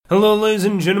Hello, ladies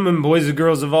and gentlemen, boys and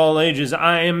girls of all ages.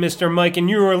 I am Mr. Mike, and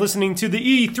you are listening to the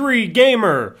E3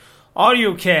 Gamer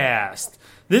Audiocast.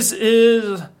 This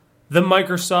is the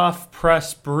Microsoft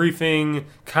press briefing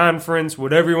conference,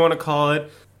 whatever you want to call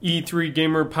it. E3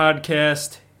 Gamer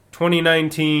Podcast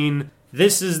 2019.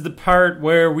 This is the part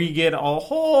where we get a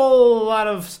whole lot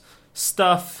of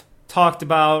stuff talked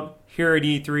about here at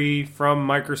E3 from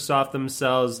Microsoft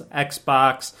themselves,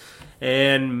 Xbox.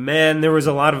 And man, there was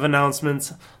a lot of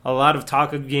announcements, a lot of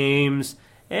talk of games,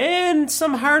 and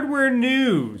some hardware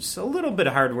news. A little bit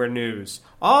of hardware news.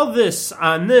 All this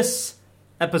on this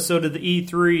episode of the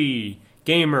E3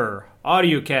 Gamer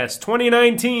Audiocast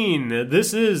 2019.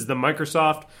 This is the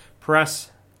Microsoft Press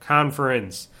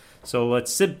Conference. So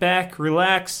let's sit back,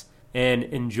 relax, and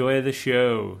enjoy the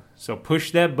show. So push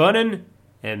that button,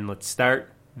 and let's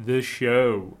start the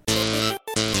show.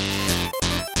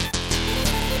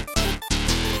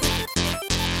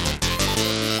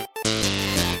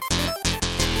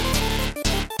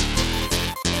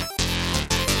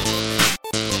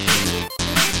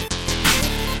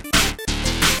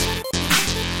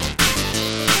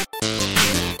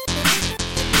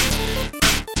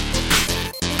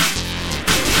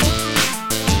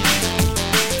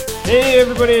 Hey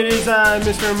everybody, it is I,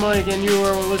 Mr. Mike, and you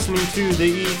are listening to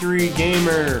the E3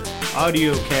 Gamer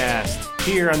Audiocast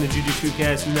here on the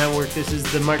Juju2Cast Network. This is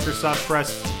the Microsoft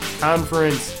Press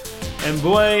Conference, and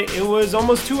boy, it was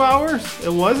almost 2 hours.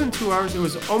 It wasn't 2 hours, it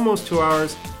was almost 2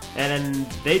 hours, and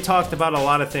they talked about a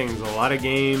lot of things, a lot of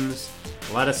games,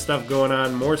 a lot of stuff going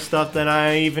on, more stuff than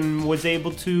I even was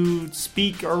able to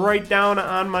speak or write down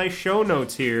on my show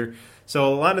notes here.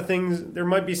 So a lot of things, there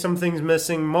might be some things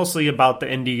missing, mostly about the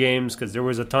indie games, because there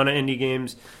was a ton of indie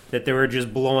games that they were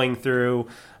just blowing through.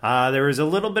 There was a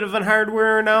little bit of a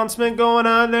hardware announcement going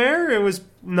on there. It was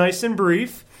nice and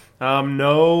brief. There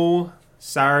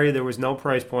was no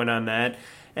price point on that.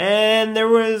 And there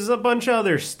was a bunch of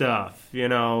other stuff, with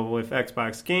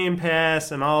Xbox Game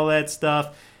Pass and all that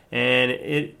stuff. And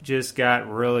it just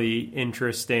got really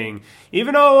interesting.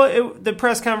 Even though the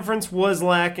press conference was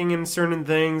lacking in certain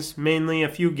things, mainly a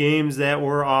few games that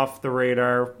were off the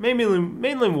radar,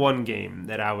 mainly one game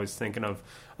that I was thinking of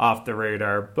off the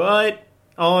radar. But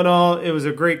all in all, it was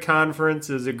a great conference.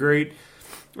 It was a great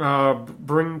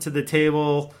bring to the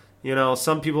table.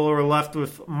 Some people were left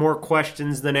with more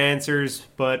questions than answers,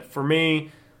 but for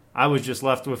me, I was just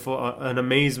left with an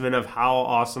amazement of how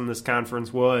awesome this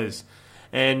conference was.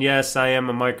 And yes, I am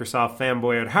a Microsoft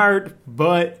fanboy at heart,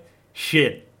 but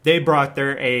shit, they brought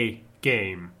their A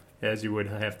game, as you would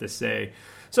have to say.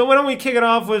 So why don't we kick it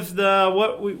off with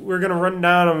what we're going to run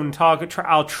down and talk.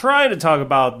 I'll try to talk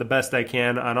about the best I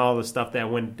can on all the stuff that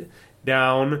went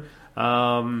down.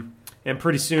 And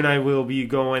pretty soon I will be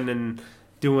going and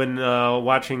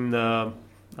watching the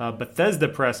Bethesda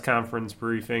press conference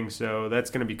briefing. So that's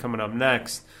going to be coming up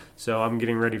next. So I'm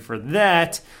getting ready for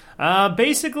that.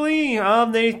 Basically,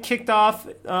 they kicked off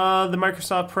the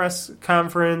Microsoft press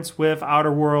conference with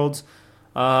Outer Worlds,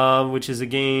 which is a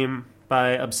game by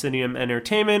Obsidian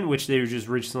Entertainment, which they just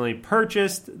recently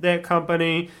purchased that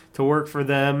company to work for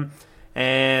them.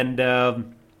 And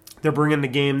they're bringing the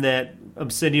game that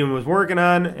Obsidian was working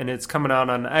on, and it's coming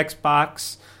out on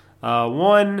Xbox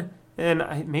One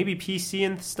and maybe PC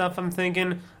and stuff, I'm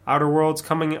thinking. Outer Worlds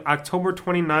coming October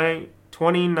 29,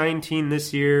 2019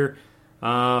 this year.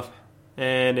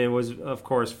 And it was, of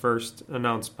course, first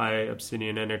announced by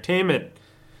Obsidian Entertainment.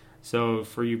 So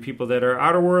for you people that are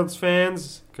Outer Worlds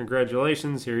fans,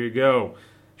 congratulations, here you go.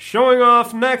 Showing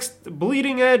off next,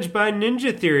 Bleeding Edge by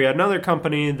Ninja Theory, another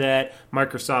company that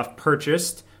Microsoft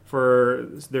purchased for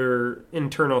their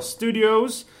internal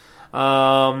studios.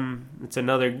 It's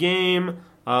another game.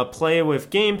 Play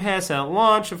with Game Pass at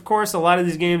launch. Of course, a lot of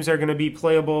these games are going to be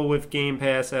playable with Game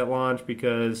Pass at launch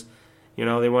because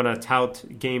they want to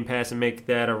tout Game Pass and make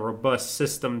that a robust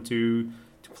system to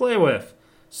play with.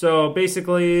 So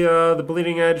basically, the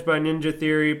Bleeding Edge by Ninja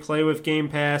Theory, play with Game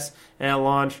Pass at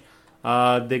launch.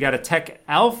 They got a tech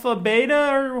alpha,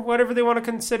 beta, or whatever they want to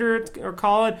consider it or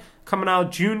call it, coming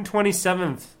out June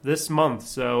 27th this month.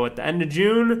 So at the end of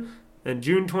June, and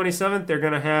June 27th, they're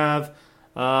going to have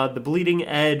the Bleeding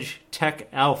Edge tech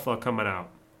alpha coming out.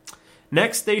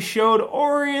 Next, they showed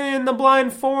Ori and the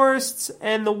Blind Forests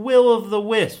and The Will of the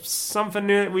Wisps, something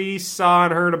that we saw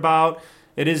and heard about.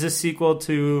 It is a sequel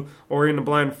to Ori and the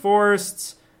Blind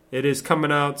Forests. It is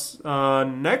coming out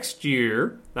next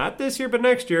year, not this year, but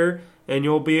next year, and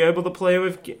you'll be able to play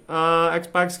with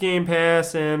Xbox Game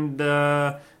Pass and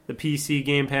the PC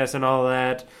Game Pass and all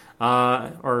that.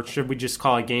 Or should we just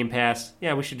call it Game Pass?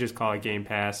 Yeah, we should just call it Game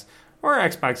Pass. or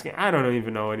Xbox Game. I don't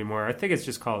even know anymore. I think it's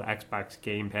just called Xbox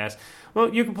Game Pass.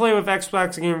 Well, you can play with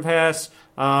Xbox Game Pass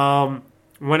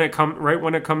when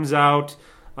it comes out.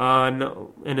 And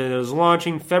it is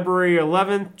launching February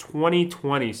 11th,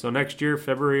 2020. So next year,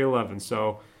 February 11th.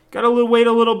 So got to wait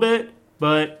a little bit,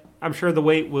 but I'm sure the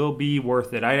wait will be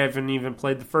worth it. I haven't even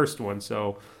played the first one,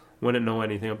 so wouldn't know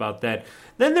anything about that.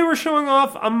 Then they were showing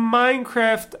off a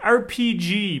Minecraft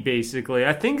RPG, basically.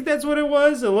 I think that's what it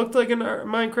was. It looked like a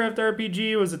Minecraft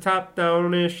RPG. It was a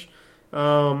top-down-ish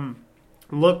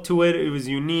look to it. It was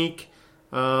unique.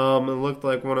 It looked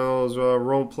like one of those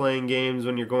role-playing games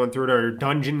when you're going through it, or a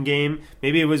dungeon game.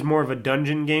 Maybe it was more of a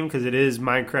dungeon game because it is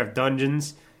Minecraft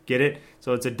Dungeons. Get it?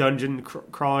 So it's a dungeon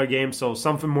crawler game. So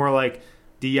something more like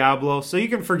Diablo. So you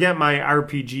can forget my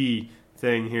RPG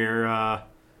thing here.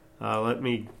 Let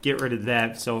me get rid of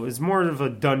that. So it's more of a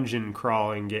dungeon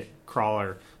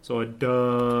crawler. So a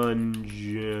dungeon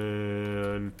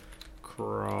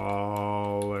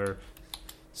crawler.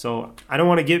 So I don't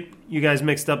want to get you guys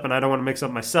mixed up, and I don't want to mix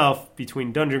up myself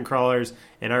between dungeon crawlers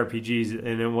and RPGs,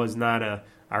 and it was not a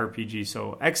RPG.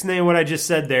 So X-Nay, what I just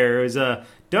said there, is a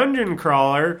dungeon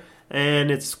crawler, and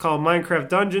it's called Minecraft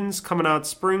Dungeons, coming out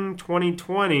spring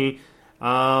 2020.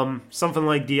 Something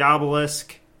like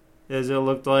Diablo-esque, as it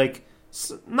looked like.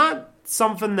 Not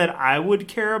something that I would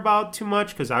care about too much,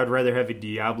 because I would rather have a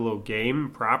Diablo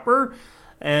game proper,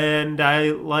 and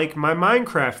I like my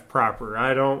Minecraft proper.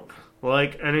 I don't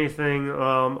like anything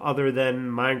other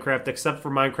than Minecraft, except for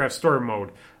Minecraft Story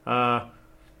Mode.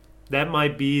 That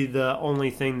might be the only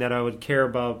thing that I would care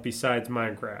about besides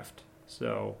Minecraft.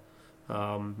 So,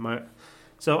 I'm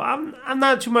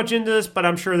not too much into this, but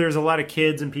I'm sure there's a lot of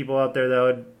kids and people out there that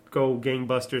would go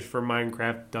gangbusters for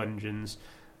Minecraft Dungeons.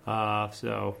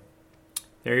 So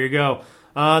there you go.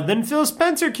 Then Phil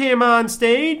Spencer came on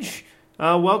stage.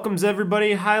 Welcomes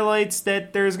everybody, highlights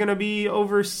that there's going to be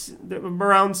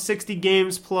around 60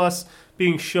 games plus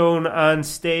being shown on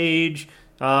stage.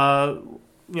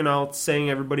 Saying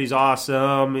everybody's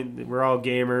awesome, we're all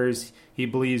gamers, he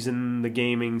believes in the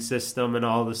gaming system and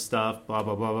all this stuff, blah,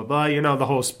 blah, blah, blah, blah, the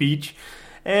whole speech.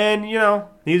 And,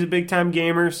 he's a big-time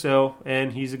gamer,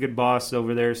 and he's a good boss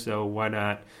over there, so why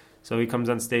not? So he comes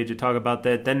on stage to talk about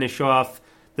that. Then they show off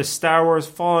the Star Wars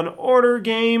Fallen Order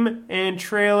game and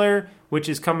trailer, which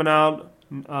is coming out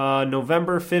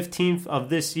November 15th of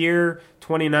this year,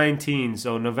 2019.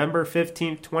 So November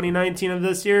 15th, 2019 of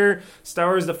this year, Star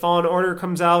Wars The Fallen Order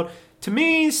comes out. To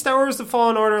me, Star Wars The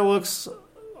Fallen Order looks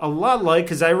a lot like,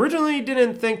 because I originally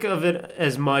didn't think of it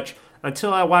as much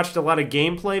until I watched a lot of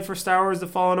gameplay for Star Wars The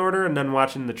Fallen Order and then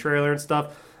watching the trailer and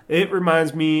stuff. It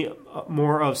reminds me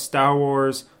more of Star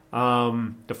Wars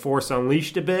The Force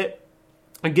Unleashed a bit.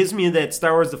 It gives me that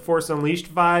Star Wars The Force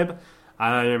Unleashed vibe.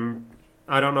 I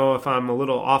don't know if I'm a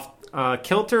little off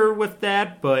kilter with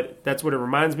that, but that's what it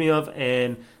reminds me of,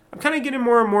 and I'm kind of getting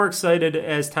more and more excited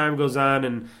as time goes on,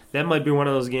 and that might be one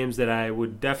of those games that I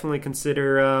would definitely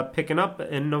consider picking up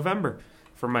in November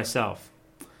for myself.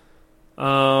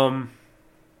 A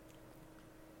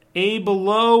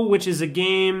Below, which is a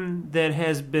game that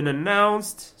has been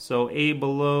announced, so A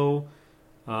Below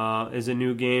is a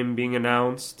new game being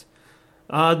announced.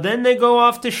 Then they go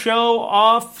off to show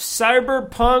off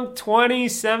Cyberpunk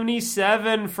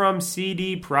 2077 from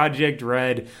CD Projekt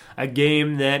Red, a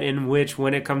game in which,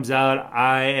 when it comes out,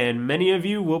 I and many of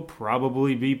you will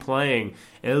probably be playing.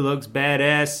 It looks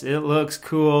badass. It looks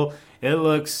cool. It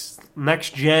looks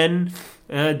next gen,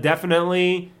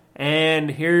 definitely.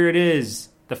 And here it is,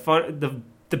 the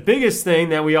biggest thing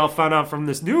that we all found out from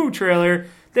this new trailer,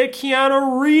 that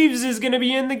Keanu Reeves is going to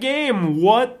be in the game.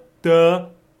 What the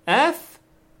F?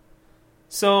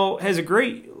 So it has a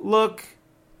great look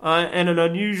and an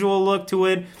unusual look to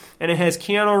it, and it has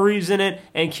Keanu Reeves in it,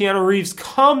 and Keanu Reeves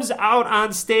comes out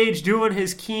on stage doing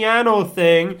his Keanu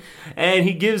thing, and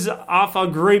he gives off a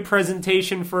great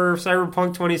presentation for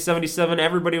Cyberpunk 2077.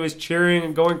 Everybody was cheering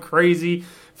and going crazy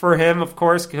for him, of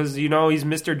course, because, he's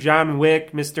Mr. John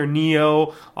Wick, Mr.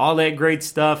 Neo, all that great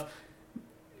stuff.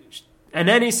 And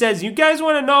then he says, you guys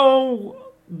want to know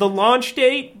the launch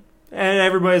date? And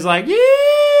everybody's like, yeah!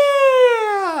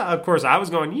 Of course, I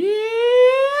was going,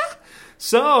 yeah!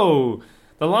 So,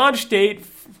 the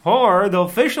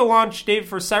official launch date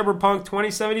for Cyberpunk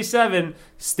 2077,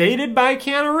 stated by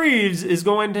Keanu Reeves, is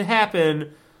going to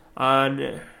happen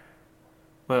on...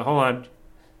 Wait, hold on.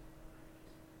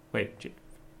 Wait.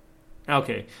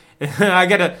 Okay.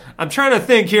 I'm trying to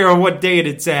think here on what date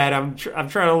it's at. I'm trying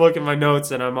to look at my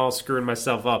notes, and I'm all screwing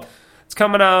myself up. It's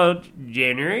coming out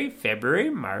January, February,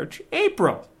 March,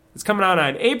 April. It's coming out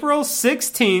on April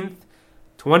 16th,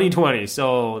 2020.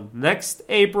 So next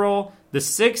April, the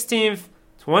 16th,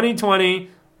 2020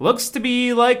 looks to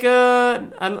be like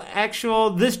an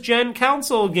actual this-gen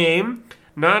console game,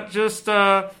 not just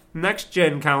a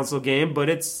next-gen console game, but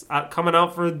it's coming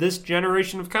out for this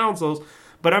generation of consoles.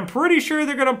 But I'm pretty sure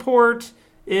they're going to port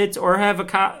it or have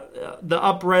the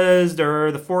up-resed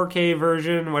or the 4K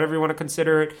version, whatever you want to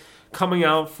consider it, coming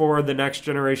out for the next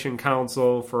generation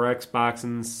console for Xbox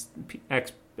and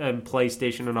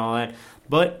PlayStation and all that.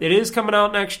 But it is coming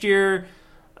out next year,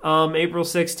 April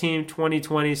 16th,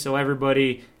 2020, so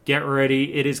everybody get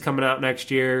ready. It is coming out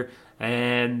next year,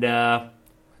 and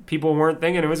people weren't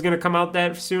thinking it was going to come out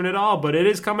that soon at all, but it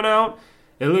is coming out.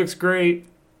 It looks great.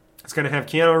 It's going to have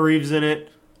Keanu Reeves in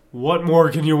it. What more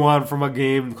can you want from a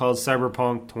game called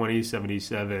Cyberpunk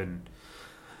 2077?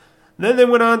 Then they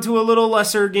went on to a little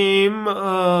lesser game,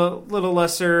 game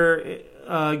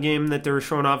that they were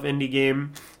showing off, indie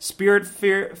game, Spirit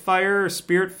Fear,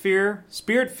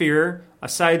 a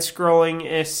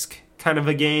side-scrolling-esque kind of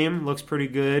a game. Looks pretty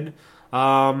good.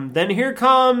 Then here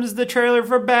comes the trailer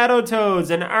for Battletoads,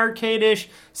 an arcade-ish,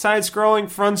 side-scrolling,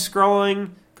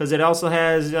 front-scrolling, because it also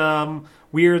has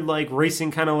weird like racing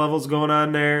kind of levels going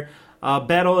on there.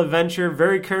 Battle Adventure,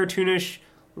 very cartoonish,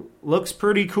 looks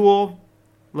pretty cool.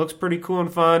 Looks pretty cool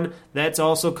and fun. That's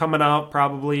also coming out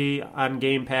probably on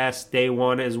Game Pass day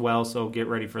one as well, so get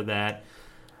ready for that.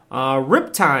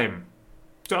 Riptime.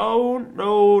 Don't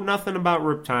know nothing about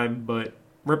Riptime, but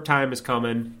Riptime is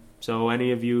coming. So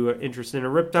any of you interested in a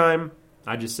Riptime,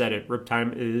 I just said it.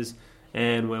 Riptime is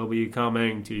and will be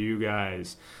coming to you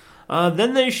guys.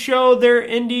 Then they show their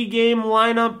indie game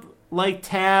lineup like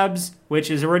Tabs, which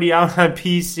is already out on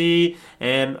PC,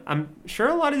 and I'm sure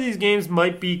a lot of these games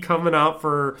might be coming out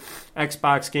for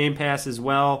Xbox Game Pass as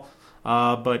well.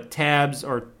 But Tabs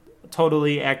or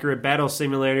Totally Accurate Battle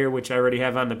Simulator, which I already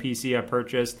have on the PC I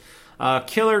purchased.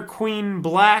 Killer Queen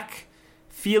Black,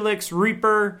 Felix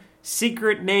Reaper,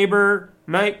 Secret Neighbor,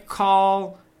 Night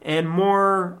Call, and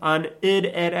more on id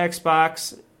at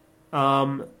Xbox.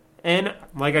 And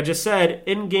like I just said,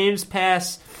 in Games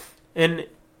Pass and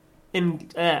in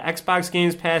Xbox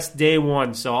Games Pass day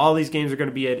one. So all these games are going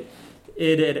to be on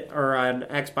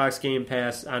Xbox Game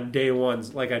Pass on day one,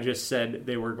 like I just said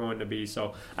they were going to be.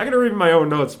 So I got to read my own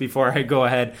notes before I go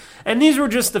ahead. And these were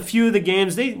just a few of the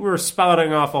games. They were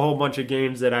spouting off a whole bunch of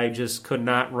games that I just could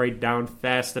not write down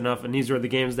fast enough. And these were the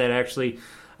games that actually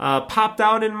popped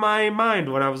out in my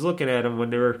mind when I was looking at them, when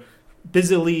they were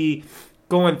busily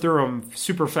going through them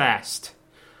super fast.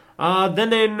 Then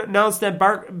they announced that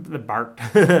Batman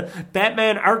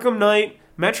Arkham Knight,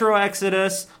 Metro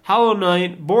Exodus, Hollow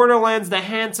Knight, Borderlands The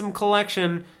Handsome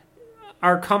Collection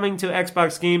are coming to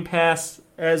Xbox Game Pass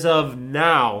as of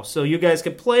now. So you guys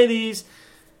can play these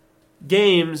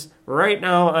games right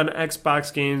now on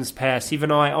Xbox Games Pass. Even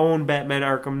though I own Batman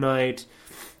Arkham Knight,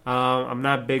 I'm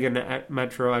not big into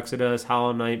Metro Exodus,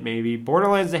 Hollow Knight maybe.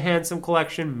 Borderlands The Handsome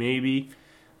Collection maybe.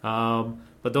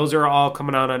 But those are all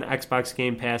coming out on Xbox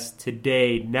Game Pass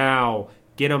today, now.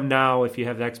 Get them now if you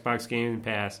have the Xbox Game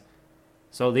Pass.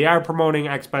 So they are promoting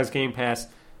Xbox Game Pass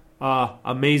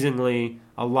amazingly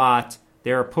a lot.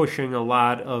 They are pushing a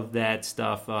lot of that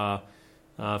stuff for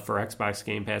Xbox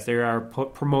Game Pass. They are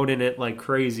promoting it like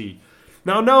crazy.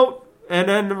 Now note, and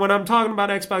then when I'm talking about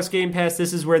Xbox Game Pass,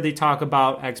 this is where they talk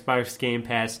about Xbox Game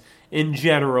Pass in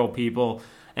general, people.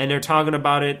 And they're talking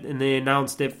about it, and they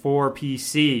announced it for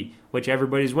PC, which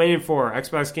everybody's waiting for.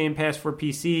 Xbox Game Pass for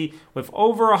PC with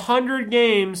over 100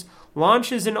 games,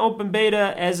 launches in open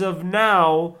beta as of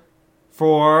now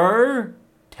for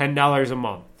 $10 a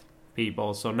month,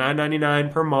 people. So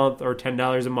 $9.99 per month or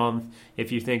 $10 a month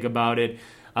if you think about it.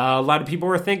 A lot of people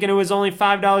were thinking it was only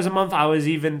 $5 a month. I was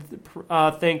even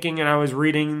thinking, and I was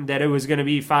reading that it was going to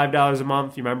be $5 a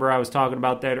month. You remember I was talking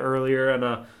about that earlier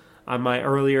on my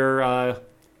earlier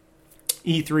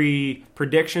E3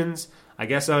 predictions. I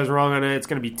guess I was wrong on it. It's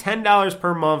going to be $10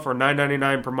 per month or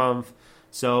 $9.99 per month.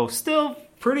 So still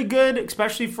pretty good,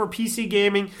 especially for PC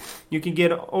gaming. You can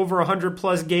get over 100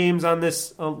 plus games on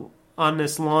this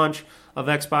launch of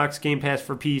Xbox Game Pass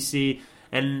for PC,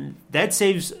 and that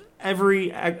saves every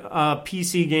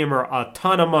PC gamer a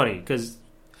ton of money, because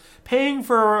paying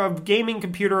for a gaming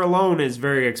computer alone is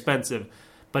very expensive.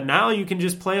 But now you can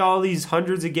just play all these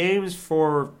hundreds of games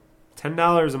for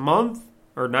 $10 a month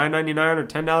or $9.99 or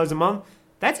 $10 a month.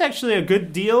 That's actually a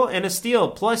good deal and a steal.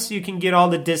 Plus, you can get all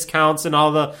the discounts and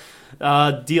all the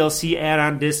DLC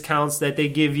add-on discounts that they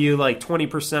give you, like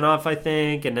 20% off, I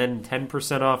think, and then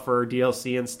 10% off for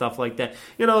DLC and stuff like that.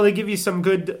 You know, they give you some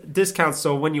good discounts,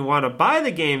 so when you want to buy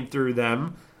the game through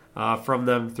them, from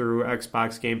them through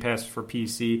Xbox Game Pass for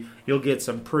PC, you'll get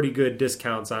some pretty good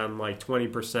discounts on like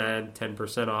 20%,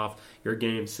 10% off your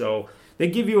game. So they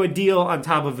give you a deal on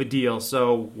top of a deal,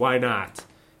 so why not?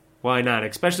 Why not?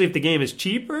 Especially if the game is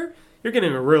cheaper, you're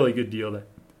getting a really good deal there.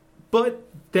 But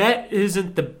that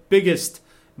isn't the biggest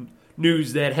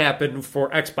news that happened for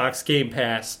Xbox Game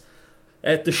Pass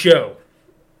at the show.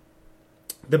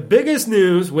 The biggest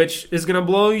news, which is going to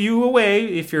blow you away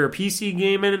if you're a PC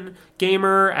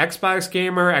gamer, Xbox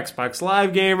gamer, Xbox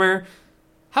Live gamer,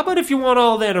 how about if you want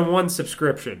all that in one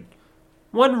subscription?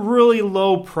 One really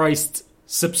low-priced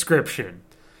subscription.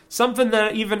 Something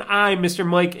that even I, Mr.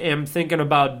 Mike, am thinking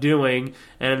about doing,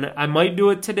 and I might do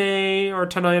it today, or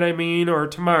tonight, or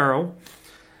tomorrow,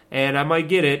 and I might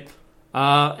get it,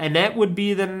 and that would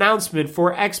be the announcement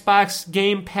for Xbox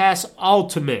Game Pass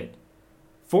Ultimate.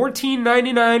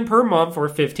 $14.99 per month, or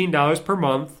 $15 per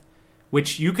month,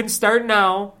 which you can start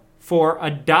now for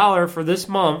 $1 for this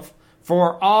month,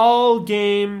 for all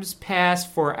Games Pass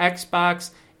for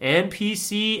Xbox and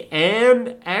PC and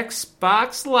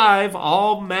Xbox Live,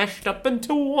 all meshed up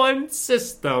into one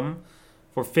system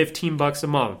for $15 a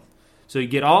month. So you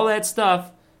get all that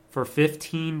stuff for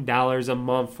 $15 a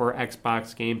month for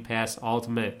Xbox Game Pass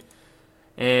Ultimate.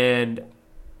 And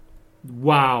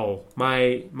wow,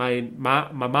 my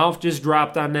mouth just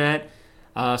dropped on that.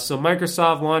 So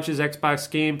Microsoft launches Xbox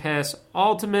Game Pass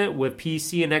Ultimate with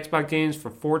PC and Xbox games for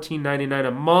 $14.99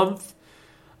 a month.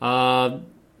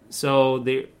 So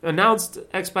they announced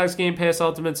Xbox Game Pass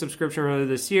Ultimate subscription earlier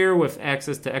this year with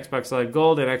access to Xbox Live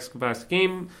Gold and Xbox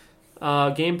Game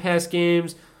Pass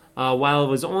games. While it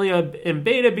was only in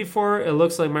beta before, it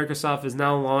looks like Microsoft is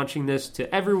now launching this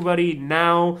to everybody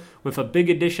now with a big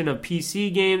addition of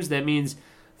PC games. That means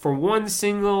for one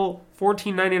single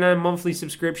 $14.99 monthly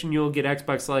subscription, you'll get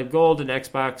Xbox Live Gold and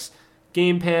Xbox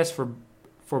Game Pass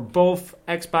for both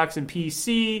Xbox and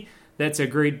PC. That's a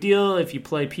great deal if you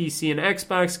play PC and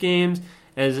Xbox games.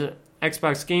 As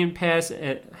Xbox Game Pass,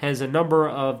 it has a number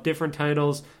of different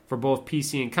titles for both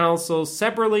PC and consoles.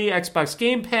 Separately, Xbox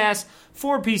Game Pass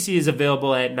for PC is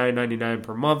available at $9.99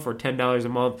 per month or $10 a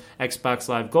month. Xbox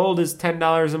Live Gold is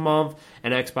 $10 a month,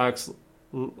 and Xbox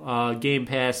Game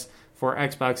Pass for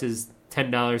Xbox is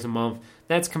 $10 a month.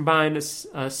 That's combined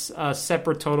a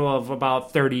separate total of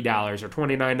about $30 or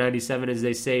 $29.97 as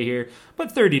they say here,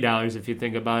 but $30 if you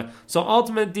think about it. So the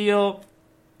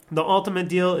ultimate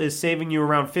deal is saving you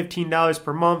around $15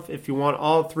 per month if you want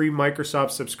all three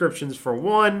Microsoft subscriptions for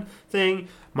one thing.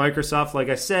 Microsoft, like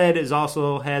I said,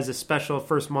 also has a special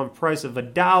first month price of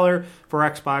 $1 for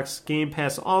Xbox Game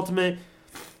Pass Ultimate,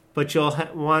 but you'll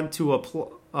want to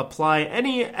apply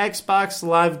any Xbox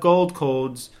Live Gold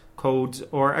codes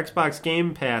or Xbox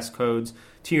Game Pass codes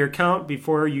to your account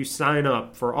before you sign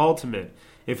up for Ultimate.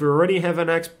 If you already have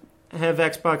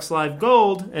Xbox Live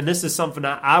Gold, and this is something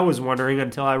that I was wondering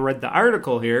until I read the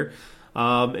article here,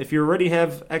 if you already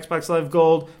have Xbox Live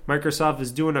Gold, Microsoft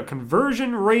is doing a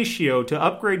conversion ratio to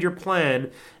upgrade your plan,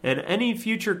 and any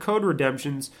future code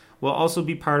redemptions will also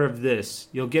be part of this.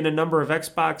 You'll get a number of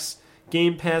Xbox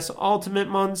Game Pass Ultimate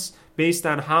months based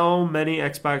on how many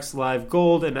Xbox Live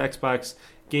Gold and Xbox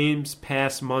Games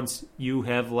Pass months you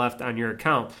have left on your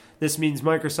account. This means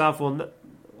Microsoft will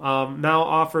now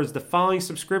offers the following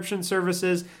subscription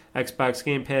services: Xbox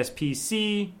Game Pass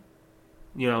PC,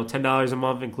 $10 a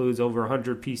month includes over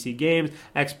 100 PC games.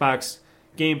 Xbox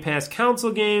Game Pass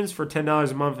console games for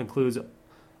 $10 a month includes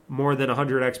more than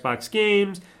 100 Xbox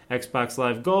games. Xbox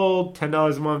Live Gold,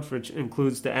 $10 a month, which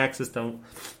includes the access to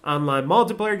online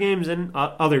multiplayer games and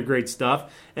other great stuff.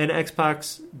 And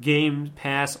Xbox Game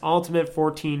Pass Ultimate,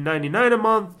 $14.99 a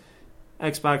month.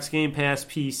 Xbox Game Pass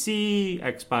PC,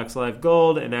 Xbox Live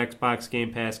Gold, and Xbox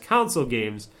Game Pass console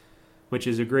games, which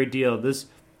is a great deal.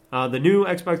 The new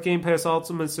Xbox Game Pass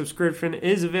Ultimate subscription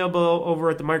is available over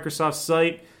at the Microsoft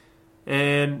site,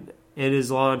 and it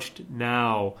is launched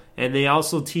now. And they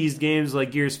also teased games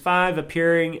like Gears 5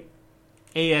 appearing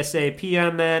ASAP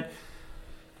on that.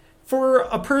 For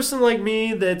a person like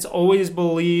me that's always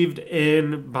believed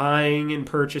in buying and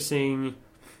purchasing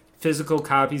physical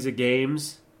copies of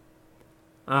games,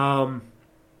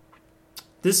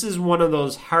 this is one of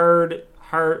those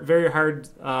very hard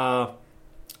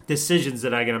decisions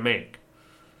that I gotta make.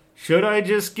 Should I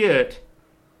just get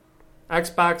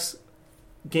Xbox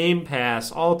Game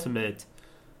Pass Ultimate,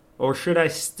 or should I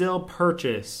still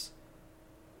purchase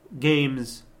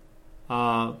games,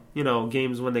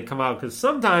 games when they come out? Because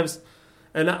sometimes,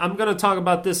 and I'm going to talk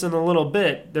about this in a little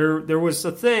bit, there was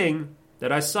a thing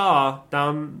that I saw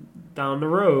down the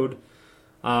road,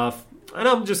 and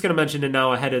I'm just going to mention it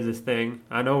now ahead of this thing.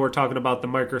 I know we're talking about the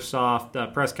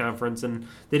Microsoft press conference, and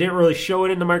they didn't really show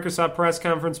it in the Microsoft press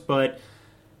conference, but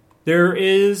there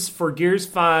is, for Gears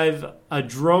 5, a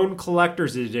drone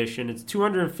collector's edition. It's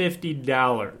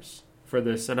 $250 for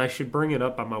this, and I should bring it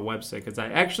up on my website because I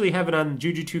actually have it on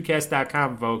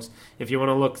juju2cast.com, folks, if you want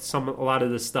to look a lot of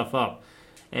this stuff up.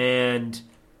 And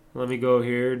let me go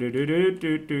here.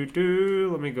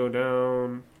 Let me go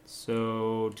down.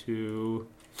 So to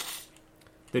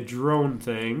the drone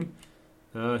thing.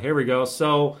 Here we go.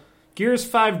 So Gears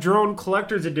 5 Drone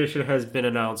Collector's Edition has been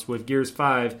announced with Gears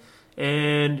 5.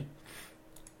 And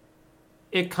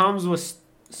it comes with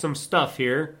some stuff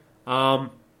here.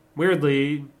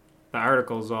 Weirdly, the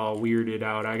article's all weirded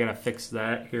out. I gotta fix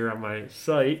that here on my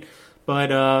site.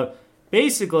 But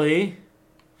basically,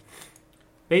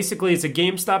 it's a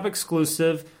GameStop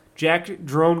exclusive. Jack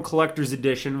Drone Collector's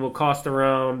Edition will cost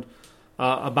around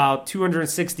about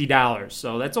 $260.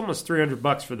 So that's almost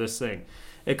 $300 for this thing.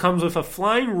 It comes with a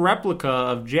flying replica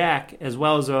of Jack as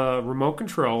well as a remote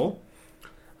control.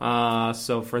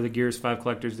 So for the Gears 5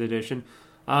 Collector's Edition.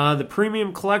 The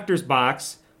Premium Collector's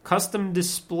Box, custom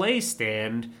display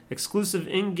stand, exclusive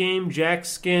in-game Jack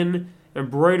skin,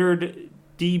 embroidered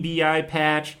DBI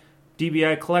patch,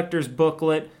 DBI Collector's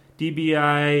Booklet,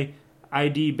 DBI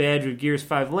ID badge with Gears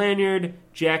 5 lanyard,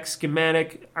 Jack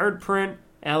schematic art print,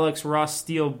 Alex Ross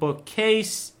steel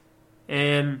bookcase,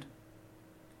 and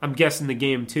I'm guessing the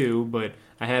game too, but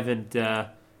I haven't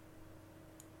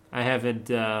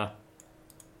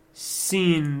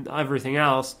seen everything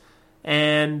else.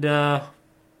 And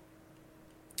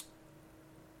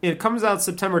it comes out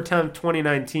September 10th,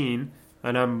 2019,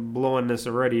 and I'm blowing this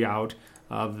already out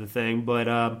of the thing, but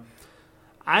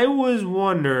I was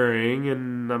wondering,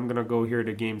 and I'm going to go here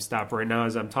to GameStop right now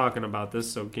as I'm talking about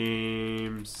this, so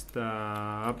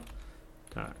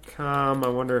GameStop.com. I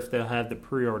wonder if they'll have the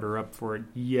pre-order up for it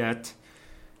yet,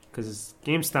 because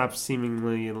GameStop's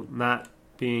seemingly not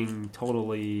being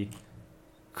totally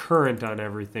current on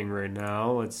everything right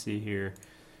now. Let's see here.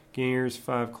 Gears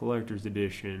 5 Collector's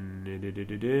Edition.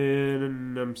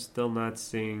 And I'm still not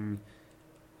seeing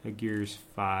a Gears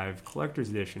 5 Collector's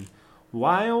Edition.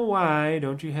 Why, oh why,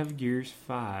 don't you have Gears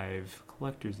 5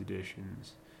 Collector's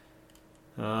Editions?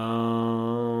 I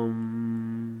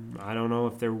don't know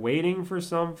if they're waiting for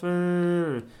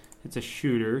something. It's a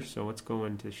shooter, so let's go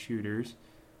into shooters.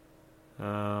 Let's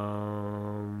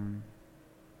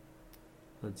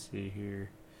see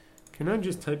here. Can I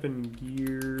just type in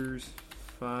Gears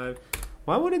 5?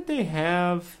 Why wouldn't they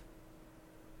have...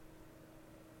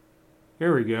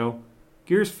 Here we go.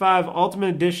 Gears 5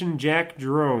 Ultimate Edition Jack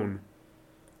Drone.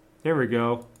 There we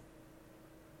go.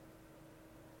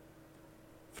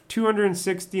 For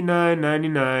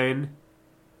 $269.99.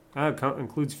 That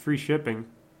includes free shipping.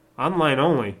 Online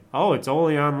only. Oh, it's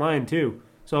only online too.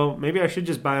 So maybe I should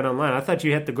just buy it online. I thought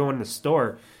you had to go in the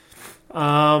store.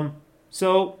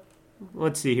 So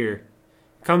let's see here.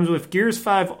 Comes with Gears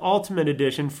 5 Ultimate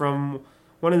Edition from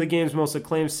one of the game's most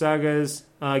acclaimed sagas.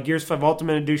 Gears 5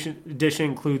 Ultimate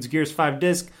Edition includes Gears 5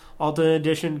 Disc, Ultimate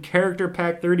Edition, Character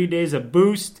Pack 30 Days of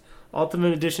Boost.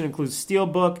 Ultimate Edition includes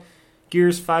Steelbook,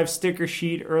 Gears 5 Sticker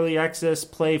Sheet, Early Access,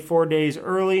 Play 4 days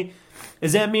early.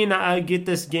 Does that mean I get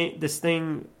this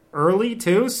thing early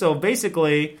too? So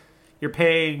basically, you're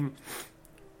paying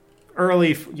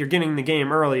early. You're getting the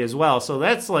game early as well. So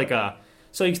that's like a...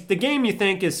 So the game you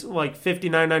think is like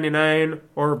 $59.99,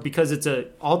 or because it's an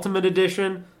Ultimate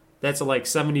Edition, that's like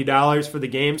 $70 for the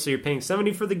game. So you're paying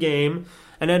 $70 for the game,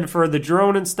 and then for the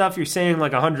drone and stuff, you're saying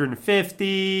like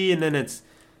 $150, and then it's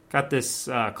got this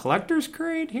collector's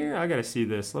crate here. I gotta see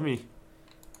this. Do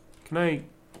they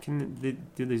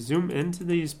zoom into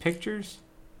these pictures?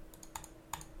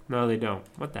 No, they don't.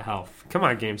 What the hell? Come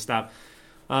on, GameStop.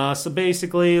 So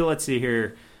basically, let's see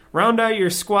here. Round out your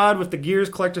squad with the Gears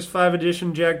Collector's 5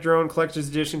 Edition Jack Drone Collector's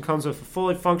Edition. Comes with a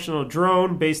fully functional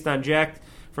drone based on Jack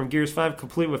from Gears 5,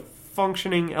 complete with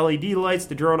functioning LED lights.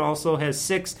 The drone also has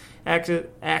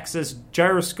 6-axis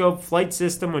gyroscope flight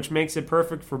system, which makes it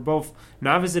perfect for both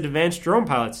novice and advanced drone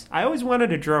pilots. I always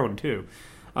wanted a drone, too.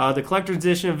 The Collector's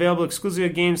Edition, available exclusively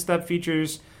at GameStop,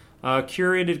 features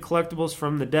curated collectibles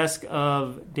from the desk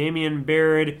of Damian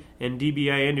Barrett and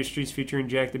DBI Industries, featuring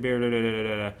Jack the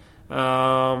Bear.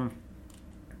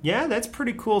 Yeah, that's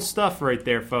pretty cool stuff right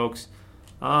there, folks.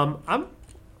 I'm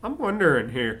wondering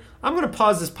here. I'm going to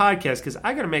pause this podcast because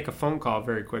I got to make a phone call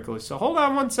very quickly. So hold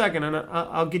on one second, and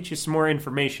I'll get you some more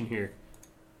information here.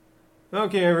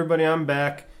 Okay, everybody, I'm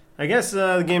back. I guess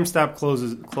the GameStop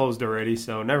closed already,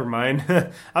 so never mind.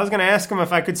 I was going to ask them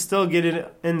if I could still get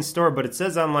it in the store, but it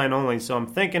says online only, so I'm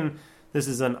thinking this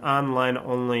is an online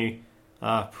only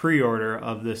pre-order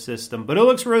of this system. But it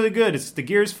looks really good. It's the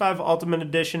Gears 5 Ultimate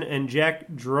Edition and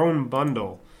Jack Drone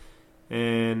Bundle.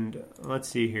 And let's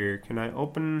see here. Can I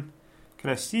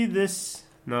see this?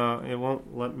 No, it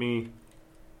won't let me.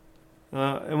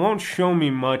 It won't show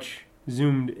me much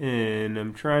zoomed in.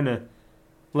 I'm trying to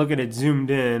look at it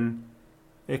zoomed in.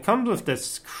 It comes with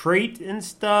this crate and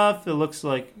stuff. It looks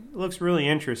really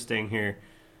interesting here.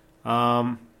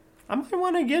 I might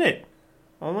want to get it.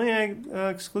 Only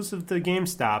exclusive to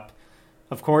GameStop.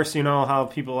 Of course, you know how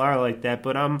people are like that,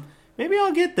 but maybe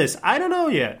I'll get this. I don't know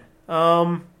yet.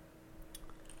 And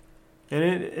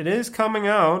it is coming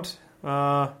out.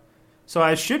 So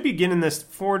I should be getting this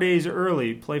 4 days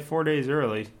early. Play 4 days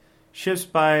early. Ships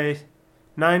by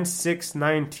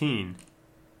 9/6/19.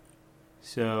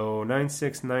 So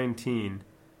 9/6/19,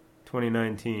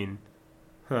 2019.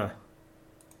 Huh.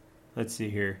 Let's see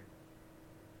here.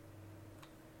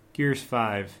 Gears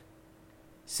 5.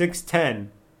 6/10.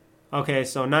 Okay,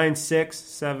 so 9/6,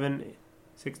 7,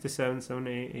 6 to 7, 7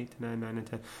 to 8, 8 to 9, 9 to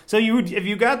 10. So if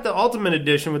you got the Ultimate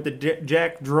Edition with the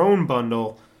Jack Drone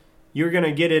bundle, you're going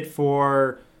to get it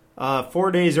for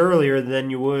 4 days earlier than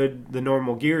you would the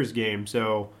normal Gears game.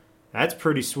 So that's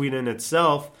pretty sweet in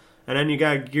itself. And then you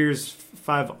got Gears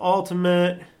 5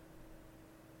 Ultimate.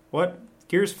 What?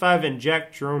 Gears 5 and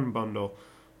Jack Drone bundle.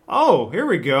 Oh, here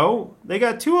we go. They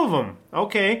got two of them.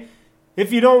 Okay.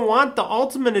 If you don't want the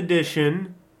Ultimate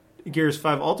Edition, Gears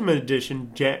 5 Ultimate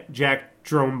Edition Jack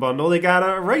Drone bundle, they got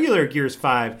a regular Gears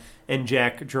 5 and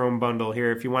Jack Drone bundle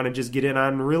here if you want to just get it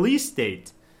on release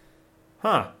date.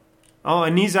 Huh. Oh,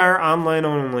 and these are online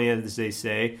only, as they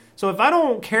say. So if I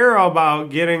don't care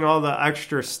about getting all the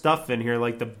extra stuff in here,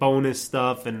 like the bonus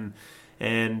stuff and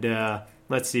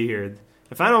let's see here.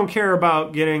 If I don't care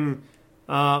about getting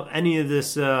any of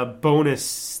this bonus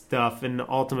stuff in the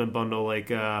Ultimate Bundle,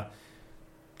 like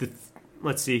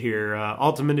let's see here,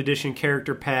 Ultimate Edition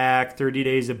Character Pack, 30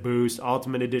 Days of Boost,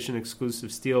 Ultimate Edition Exclusive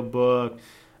Steelbook,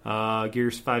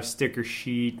 Gears 5 sticker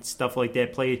sheet, stuff like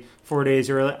that, play 4 days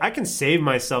early. I can save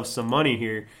myself some money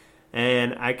here,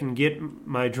 and I can get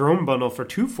my drone bundle for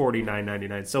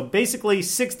 $249.99. So basically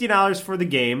 $60 for the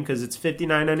game, because it's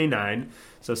 $59.99.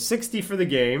 So $60 for the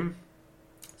game.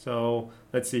 So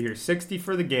let's see here, $60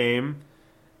 for the game.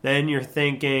 Then you're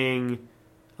thinking,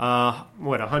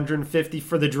 $150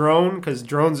 for the drone, because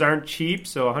drones aren't cheap.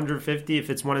 So $150 if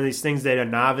it's one of these things that a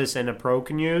novice and a pro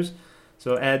can use.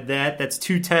 So add that. That's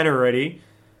 $210 already.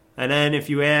 And then if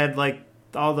you add like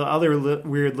all the other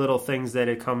weird little things that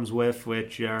it comes with,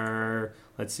 which are,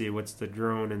 let's see, what's the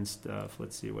drone and stuff.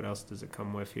 Let's see, what else does it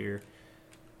come with here?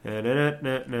 Let's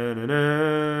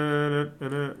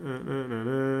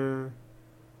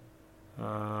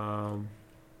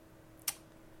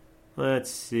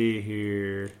see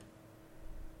here.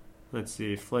 Let's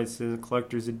see, Flight Sim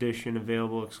Collector's Edition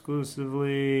available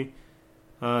exclusively.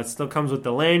 It still comes with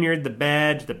the lanyard, the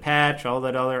badge, the patch, all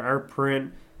that other art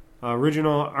print.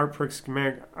 Original art print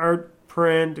schematic art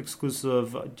print,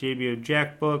 exclusive JBO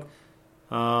Jack book.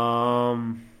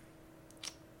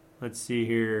 Let's see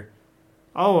here.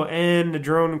 Oh, and the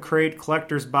drone crate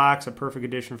collector's box, a perfect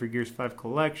edition for Gears 5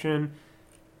 collection.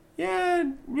 Yeah,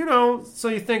 you know, so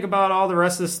you think about all the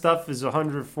rest of this stuff is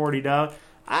 $140.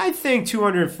 I think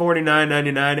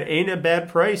 $249.99 ain't a bad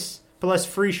price, plus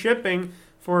free shipping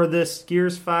for this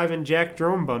Gears 5 and Jack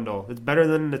Drone bundle. It's better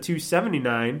than the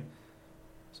 $279.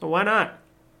 So why not?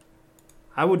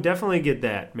 I would definitely get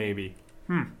that, maybe.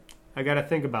 I got to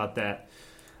think about that.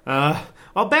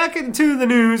 Well, back into the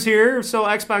news here. So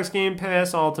Xbox Game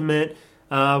Pass Ultimate,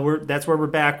 that's where we're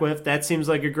back with. That seems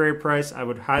like a great price. I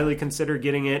would highly consider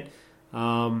getting it.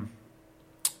 You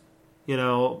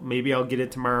know, maybe I'll get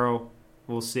it tomorrow.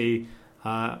 We'll see.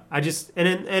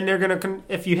 And they're gonna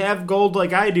if you have gold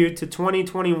like I do to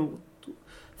 2020. I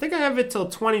think I have it till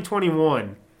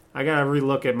 2021. I gotta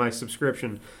relook at my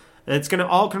subscription. And it's gonna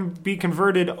all be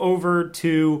converted over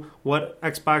to what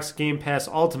Xbox Game Pass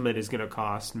Ultimate is gonna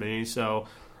cost me. So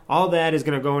all that is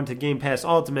gonna go into Game Pass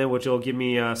Ultimate, which will give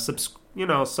me a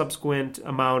subsequent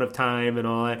amount of time and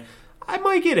all that. I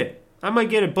might get it,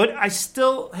 but I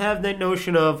still have that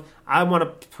notion of I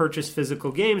want to purchase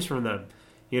physical games from them.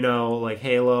 You know, like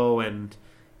Halo and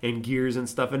Gears and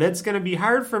stuff. And it's going to be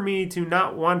hard for me to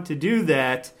not want to do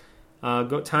that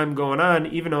time going on,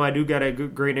 even though I do got a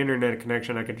great internet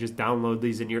connection. I could just download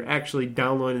these, and you're actually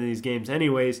downloading these games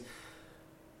anyways.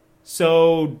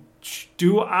 So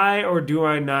do I or do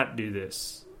I not do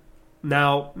this?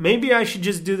 Now, maybe I should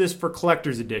just do this for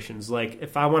collector's editions. Like,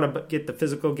 if I want to get the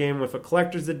physical game with a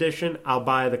collector's edition, I'll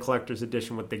buy the collector's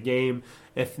edition with the game.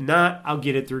 If not, I'll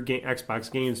get it through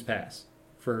Xbox Games Pass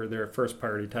for their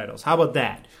first-party titles. How about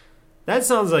that? That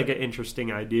sounds like an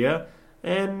interesting idea,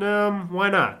 and why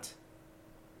not?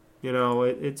 You know,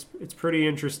 it's pretty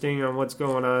interesting on what's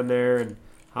going on there and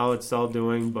how it's all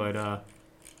doing, but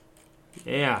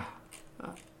yeah.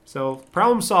 So,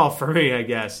 problem solved for me, I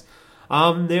guess.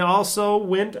 They also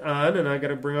went on, and I got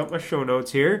to bring up my show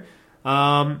notes here.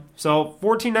 So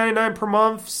 $14.99 per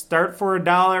month, start for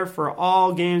 $1 for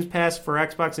all Games Pass for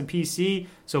Xbox and PC.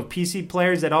 So PC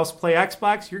players that also play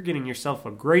Xbox, you're getting yourself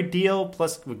a great deal,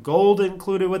 plus with gold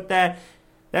included with that.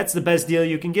 That's the best deal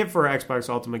you can get for Xbox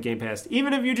Ultimate Game Pass.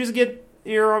 Even if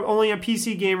you're only a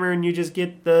PC gamer and you just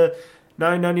get the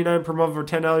 $9.99 per month or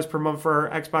 $10 per month for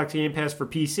Xbox Game Pass for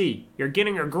PC, you're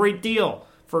getting a great deal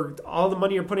for all the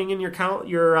money you're putting in your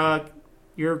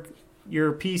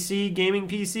PC, gaming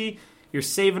PC. You're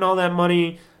saving all that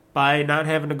money by not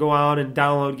having to go out and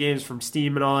download games from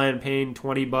Steam and all that and paying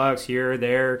 $20 here or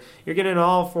there. You're getting it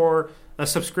all for a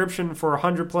subscription for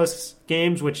 100 plus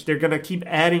games, which they're going to keep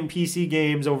adding PC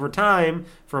games over time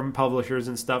from publishers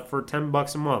and stuff for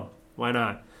 $10 a month. Why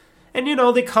not? And,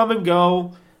 they come and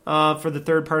go for the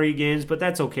third-party games, but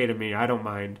that's okay to me. I don't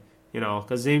mind.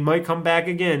 Because they might come back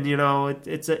again.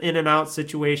 It's an in and out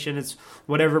situation. It's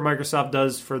whatever Microsoft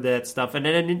does for that stuff. And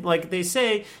then, like they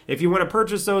say, if you want to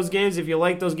purchase those games, if you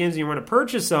like those games and you want to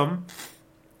purchase them,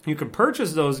 you can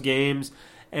purchase those games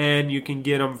and you can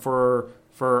get them for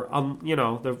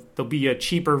there'll be a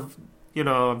cheaper,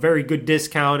 a very good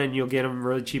discount, and you'll get them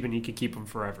really cheap and you can keep them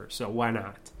forever. So why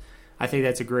not? I think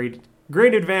that's a great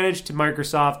advantage to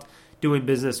Microsoft doing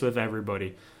business with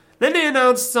everybody. Then they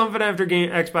announced something after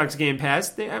Xbox Game Pass.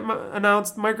 They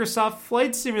announced Microsoft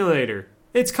Flight Simulator.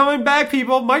 It's coming back,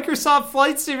 people. Microsoft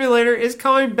Flight Simulator is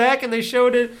coming back, and they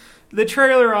showed the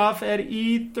trailer off at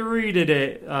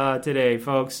E3 today,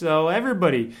 folks. So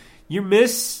everybody, you're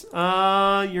missing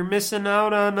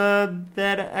out on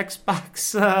that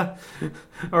Xbox,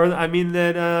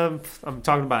 I'm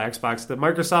talking about Xbox. The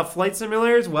Microsoft Flight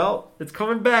Simulators. Well, it's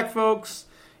coming back, folks.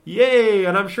 Yay!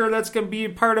 And I'm sure that's going to be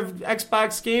part of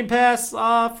Xbox Game Pass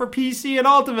for PC and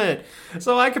Ultimate.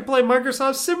 So I can play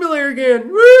Microsoft Simulator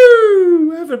again.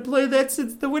 Woo! I haven't played that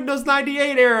since the Windows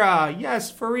 98 era. Yes,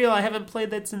 for real, I haven't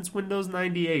played that since Windows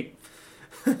 98.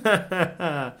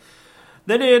 Then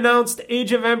they announced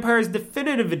Age of Empires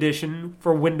Definitive Edition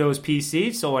for Windows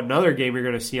PC. So another game you're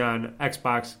going to see on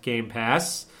Xbox Game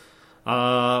Pass.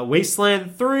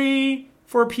 Wasteland 3...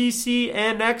 for PC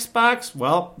and Xbox.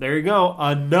 Well, there you go.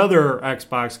 Another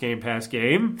Xbox Game Pass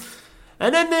game.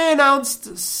 And then they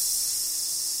announced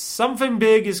something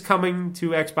big is coming to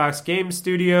Xbox Game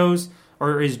Studios,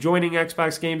 or is joining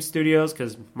Xbox Game Studios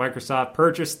because Microsoft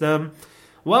purchased them.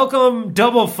 Welcome,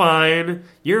 Double Fine.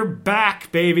 You're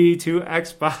back, baby, to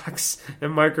Xbox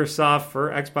and Microsoft for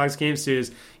Xbox Game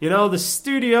Studios. The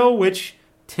studio which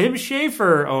Tim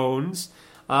Schafer owns,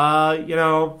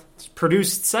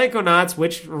 produced Psychonauts,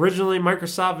 which originally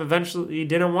Microsoft eventually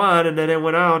didn't want, and then it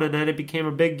went out, and then it became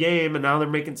a big game, and now they're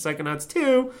making Psychonauts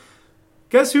 2.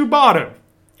 Guess who bought him?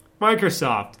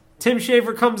 Microsoft. Tim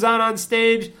Schafer comes out on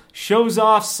stage, shows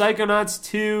off Psychonauts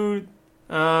 2,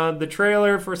 the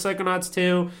trailer for Psychonauts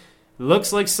 2.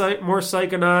 Looks like more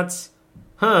Psychonauts.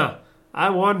 I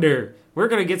wonder. We're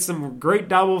going to get some great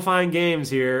Double Fine games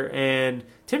here, and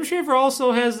Tim Schafer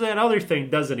also has that other thing,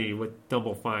 doesn't he, with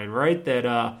Double Fine, right?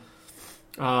 That,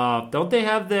 don't they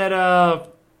have that,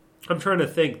 I'm trying to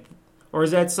think, or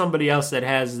is that somebody else that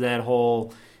has that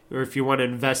whole, or if you want to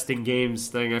invest in games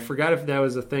thing? I forgot if that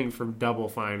was a thing from Double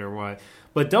Fine or what.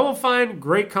 But Double Fine,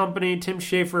 great company. Tim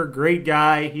Schafer, great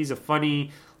guy. He's a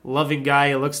funny, loving guy.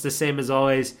 He looks the same as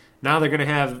always. Now they're going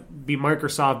to be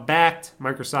Microsoft backed,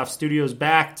 Microsoft Studios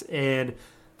backed, and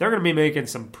they're going to be making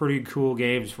some pretty cool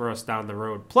games for us down the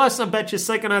road. Plus, I bet you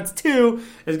Psychonauts 2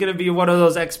 is going to be one of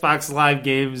those Xbox Live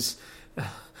games.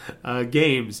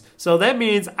 So that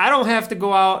means I don't have to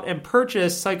go out and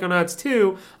purchase Psychonauts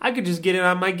 2. I could just get it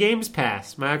on my Games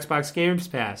Pass, my Xbox Games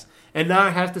Pass, and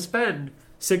not have to spend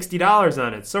 $60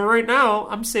 on it. So right now,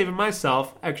 I'm saving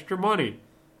myself extra money.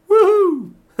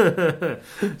 Woohoo!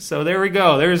 So there we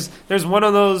go. There's one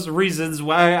of those reasons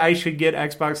why I should get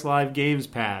Xbox Live Games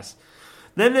Pass.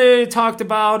 Then they talked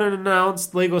about and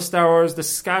announced Lego Star Wars The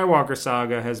Skywalker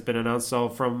Saga has been announced. So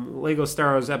from Lego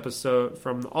Star Wars episode,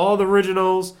 from all the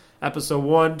originals, episode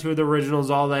 1 to the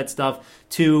originals, all that stuff,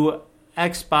 to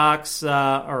Xbox,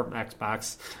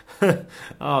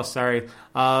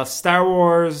 Star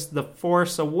Wars The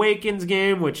Force Awakens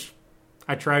game, which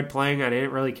I tried playing, I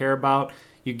didn't really care about.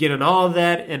 You get in all of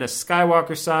that in a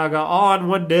Skywalker Saga, all on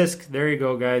one disc. There you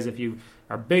go, guys. If you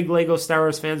are big Lego Star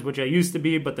Wars fans, which I used to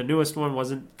be, but the newest one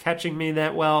wasn't catching me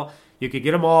that well, you could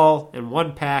get them all in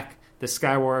one pack, the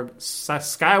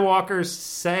Skywalker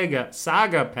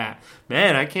Saga pack.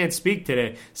 Man, I can't speak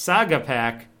today. Saga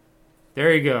pack.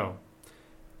 There you go.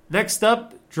 Next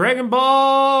up, Dragon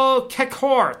Ball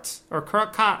Kakarot, or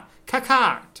Kakarot,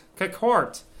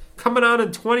 coming out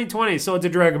in 2020, so it's a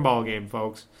Dragon Ball game,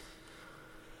 folks.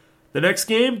 The next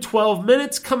game, 12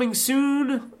 Minutes, coming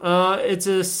soon. It's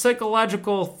a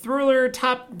psychological thriller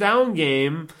top-down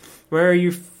game where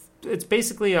it's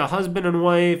basically a husband and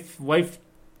wife. Wife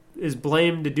is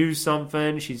blamed to do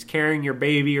something. She's carrying your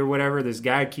baby or whatever. This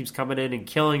guy keeps coming in and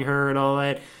killing her and all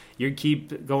that. You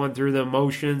keep going through the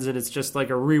emotions, and it's just like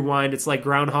a rewind. It's like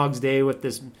Groundhog's Day with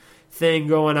this thing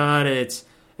going on, and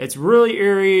it's really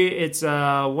eerie. It's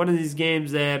one of these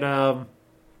games that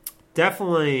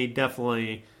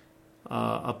definitely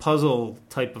a puzzle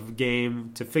type of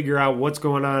game to figure out what's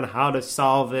going on, how to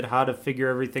solve it, how to figure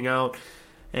everything out,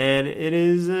 and it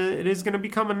is going to be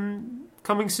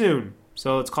coming soon.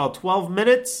 So it's called 12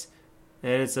 Minutes.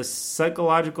 And it's a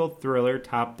psychological thriller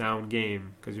top-down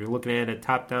game because you're looking at a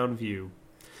top-down view.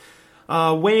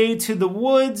 Way to the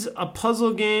Woods, a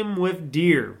puzzle game with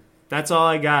deer. That's all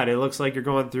I got. It looks like you're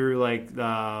going through like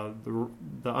the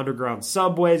underground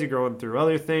subways. You're going through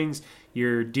other things.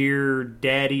 Your deer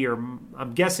daddy, or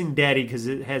I'm guessing daddy because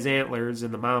it has antlers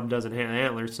and the mom doesn't have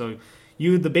antlers. So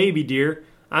you, the baby deer,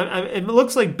 it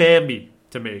looks like Bambi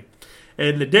to me.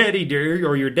 And the daddy deer,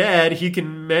 or your dad, he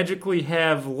can magically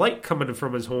have light coming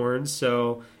from his horns.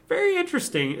 So very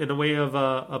interesting in a way of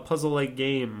a puzzle-like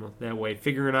game that way.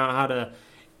 Figuring out how to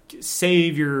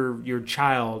save your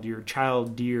child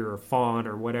deer or fawn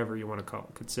or whatever you want to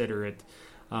consider it.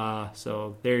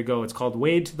 So there you go. It's called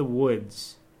Way to the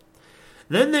Woods.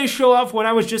 Then they show off what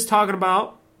I was just talking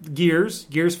about. Gears.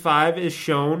 Gears 5 is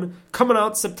shown. Coming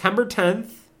out September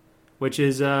 10th, which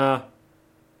is...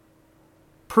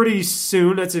 pretty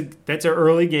soon. That's an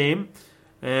early game,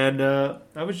 and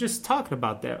I was just talking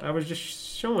about that. I was just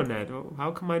showing that.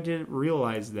 How come I didn't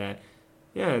realize that?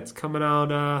 Yeah, it's coming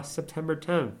out September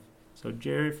 10th. So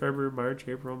January, February, March,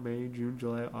 April, May, June,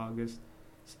 July, August,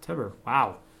 September.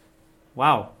 Wow.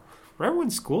 Right when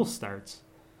school starts.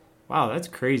 Wow, that's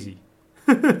crazy.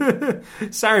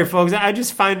 Sorry, folks. I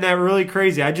just find that really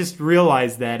crazy. I just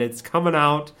realized that it's coming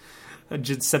out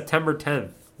just September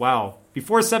 10th. Wow.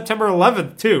 Before September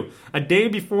 11th, too. A day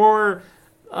before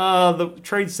the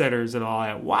trade centers and all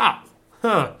that. Wow.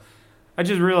 Huh. I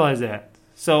just realized that.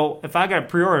 So if I got to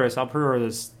pre-order this, I'll pre-order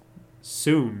this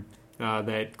soon.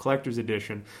 That collector's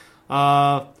edition.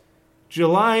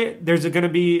 July, there's going to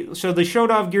be... So they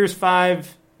showed off Gears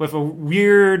 5 with a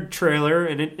weird trailer,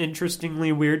 an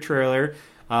interestingly weird trailer.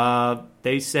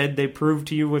 They said they proved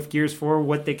to you with Gears 4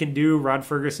 what they can do. Rod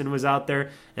Ferguson was out there,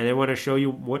 and they want to show you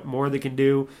what more they can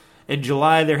do. In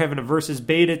July, they're having a versus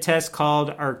beta test called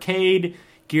Arcade.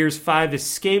 Gears 5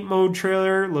 Escape Mode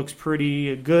trailer looks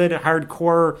pretty good.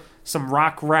 Hardcore, some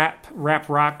rap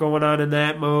rock going on in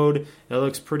that mode. It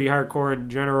looks pretty hardcore in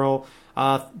general.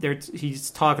 He's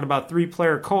talking about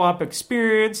 3-player co-op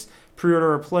experience.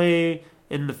 Pre-order or play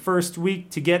in the first week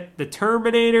to get the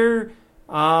Terminator.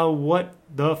 What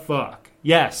the fuck?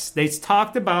 Yes, they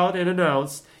talked about and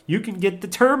announced you can get the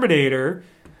Terminator.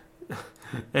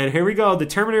 And here we go. The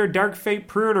Terminator Dark Fate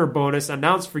pre-order bonus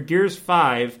announced for Gears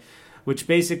 5, which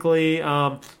basically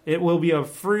it will be a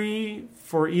free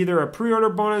for either a pre-order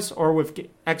bonus or with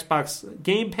Xbox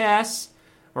Game Pass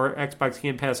or Xbox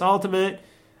Game Pass Ultimate.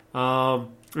 And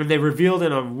they revealed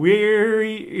in a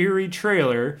very eerie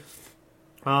trailer,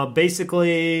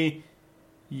 basically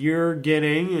you're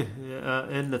getting,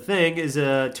 and the thing is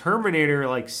a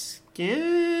Terminator-like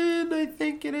skin, I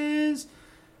think it is.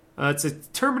 It's a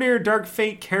Terminator Dark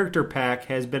Fate character pack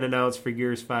has been announced for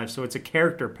Gears 5, so it's a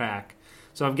character pack.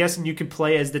 So I'm guessing you can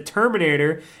play as the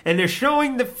Terminator, and they're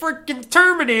showing the freaking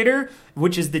Terminator,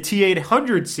 which is the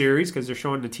T-800 series, because they're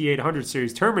showing the T-800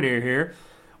 series Terminator here,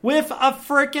 with a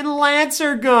freaking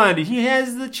Lancer gun. He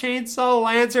has the chainsaw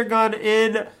Lancer gun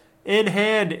in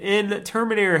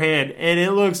Terminator hand, and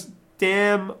it looks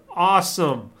damn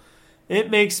awesome.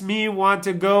 It makes me want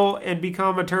to go and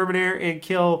become a Terminator and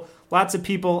kill lots of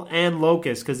people and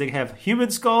locusts, because they have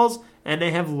human skulls and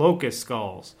they have locust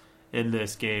skulls in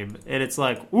this game. And it's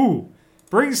like, ooh,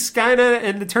 bring Skynet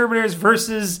and the Terminators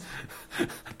versus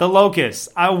the locusts.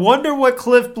 I wonder what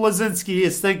Cliff Bleszinski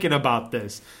is thinking about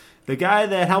this. The guy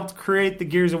that helped create the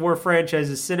Gears of War franchise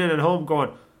is sitting at home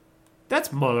going, that's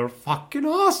motherfucking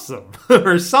awesome.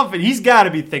 Or something. He's got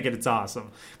to be thinking it's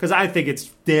awesome. Because I think it's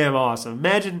damn awesome.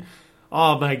 Imagine,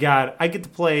 oh my god, I get to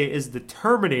play as the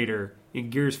Terminator in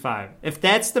Gears 5. If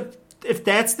that's the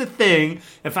thing,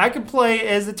 if I can play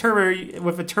as the Terminator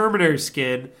with a Terminator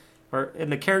skin, or in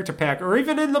the character pack, or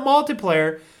even in the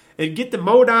multiplayer, and get to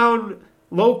mow down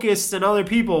locusts and other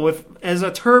people as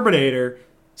a Terminator,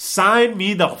 sign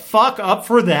me the fuck up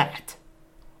for that.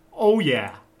 Oh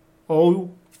yeah.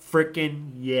 Oh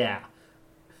freaking yeah.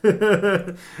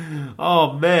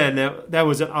 Oh man, that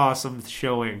was an awesome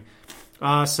showing.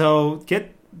 So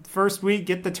get first week,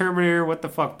 get the Terminator What the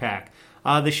Fuck pack.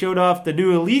 They showed off the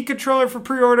new Elite controller for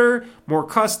pre-order, more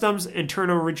customs,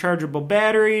 internal rechargeable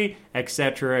battery,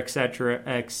 etc., etc.,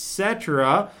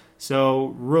 etc.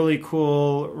 So really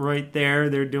cool right there.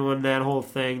 They're doing that whole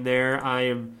thing there. I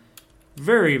am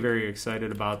very, very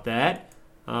excited about that.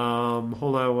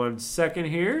 Hold on one second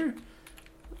here.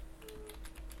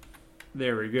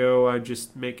 There we go. I'm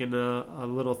just making a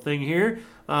little thing here.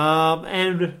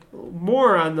 And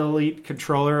more on the Elite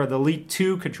controller, or the Elite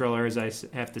 2 controller, as I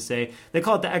have to say. They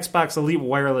call it the Xbox Elite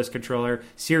Wireless Controller,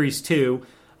 Series 2.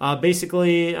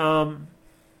 Basically,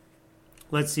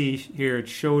 let's see here. It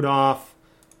showed off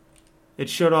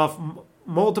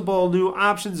multiple new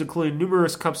options, including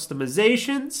numerous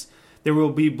customizations. There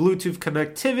will be Bluetooth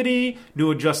connectivity,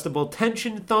 new adjustable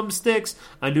tension thumbsticks,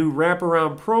 a new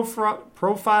wraparound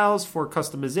profiles for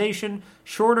customization,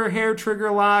 shorter hair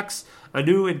trigger locks, a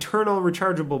new internal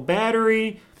rechargeable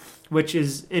battery, which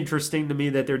is interesting to me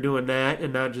that they're doing that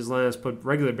and not just letting us put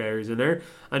regular batteries in there,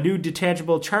 a new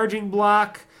detachable charging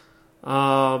block,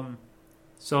 so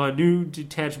a new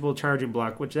detachable charging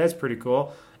block, which that's pretty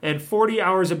cool, and 40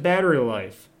 hours of battery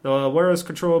life. The wireless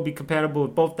controller will be compatible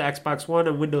with both the Xbox One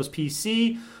and Windows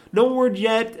PC. No word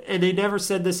yet, and they never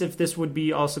said this, if this would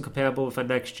be also compatible with a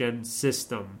next-gen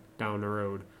system down the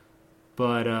road.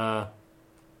 But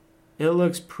it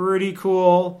looks pretty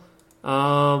cool.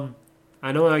 I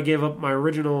know I gave up my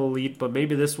original Elite, but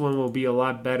maybe this one will be a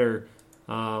lot better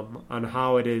on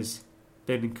how it has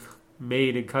been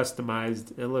made and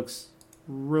customized. It looks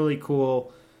really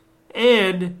cool.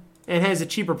 And it has a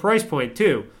cheaper price point,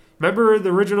 too. Remember the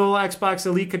original Xbox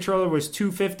Elite controller was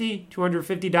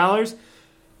 $250?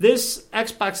 This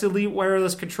Xbox Elite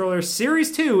Wireless Controller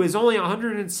Series 2 is only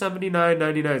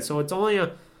 $179.99, so it's only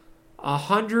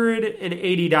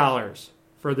 $180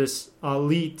 for this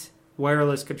Elite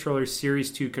Wireless Controller Series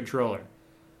 2 controller.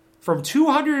 From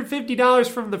 $250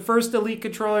 from the first Elite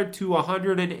controller to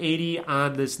 $180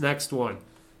 on this next one.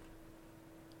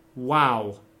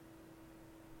 Wow.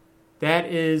 That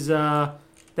is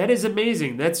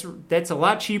amazing. That's a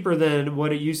lot cheaper than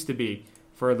what it used to be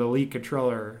for the Elite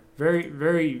controller. Very,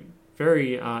 very,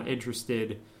 very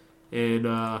interested in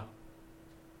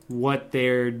what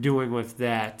they're doing with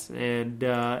that, and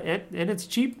it's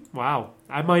cheap. Wow,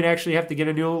 I might actually have to get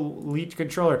a new Elite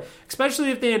controller, especially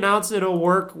if they announce it'll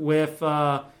work with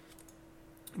an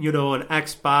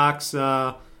Xbox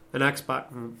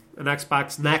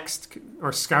Next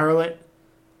or Scarlet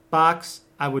box.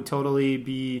 I would totally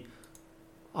be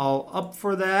all up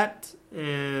for that,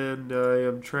 and I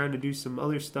am trying to do some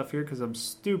other stuff here because I'm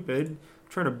stupid. I'm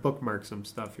trying to bookmark some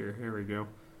stuff here. Here we go.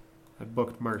 I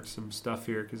bookmarked some stuff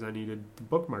here because I needed to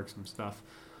bookmark some stuff.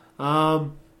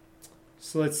 So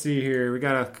let's see here. We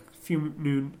got a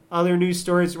few other news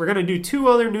stories. We're gonna do two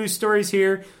other news stories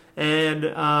here, and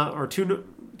two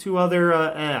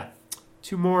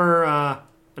more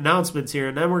announcements here,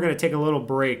 and then we're gonna take a little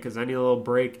break because I need a little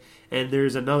break. And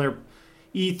there's another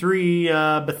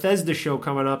E3 Bethesda show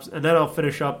coming up, and then I'll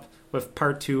finish up with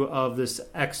part 2 of this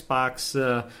Xbox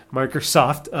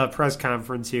Microsoft press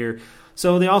conference here.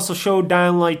 So they also showed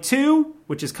Dying Light 2,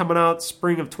 which is coming out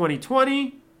spring of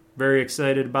 2020. Very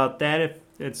excited about that.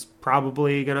 It's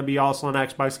probably going to be also on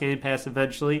Xbox Game Pass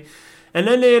eventually. And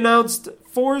then they announced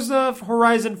Forza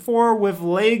Horizon 4 with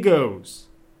Legos,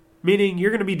 meaning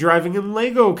you're going to be driving in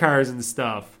Lego cars and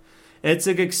stuff. It's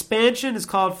an expansion. It's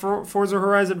called Forza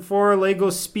Horizon 4 Lego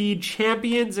Speed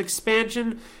Champions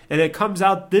expansion, and it comes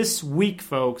out this week,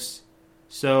 folks.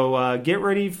 So get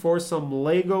ready for some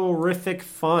Lego-rific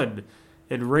fun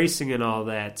and racing and all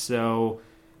that. So,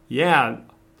 yeah,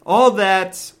 all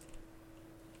that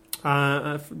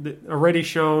already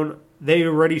shown. They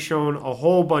already shown a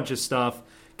whole bunch of stuff.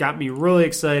 Got me really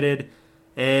excited.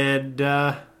 And,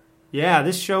 yeah,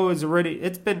 this show is already...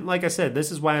 It's been, like I said,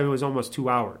 this is why it was almost 2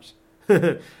 hours.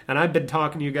 And I've been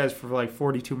talking to you guys for like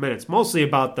 42 minutes, mostly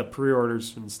about the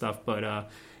pre-orders and stuff. But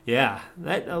yeah,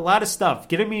 a lot of stuff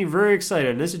getting me very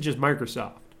excited. And this is just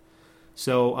Microsoft.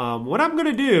 So what I'm going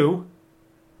to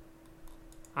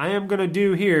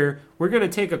do, here, we're going to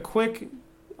take a quick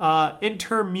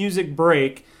interim music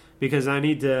break because I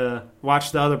need to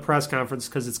watch the other press conference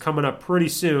because it's coming up pretty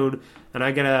soon, and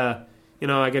I gotta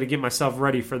get myself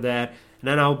ready for that. And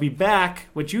then I'll be back,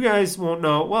 which you guys won't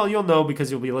know. Well, you'll know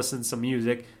because you'll be listening to some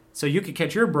music. So you can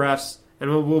catch your breaths, and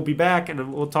we'll be back,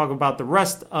 and we'll talk about the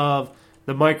rest of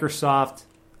the Microsoft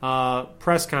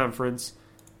press conference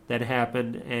that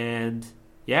happened. And,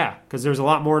 yeah, because there's a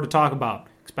lot more to talk about,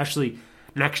 especially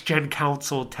next-gen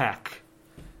console tech.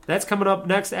 That's coming up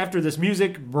next after this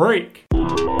music break.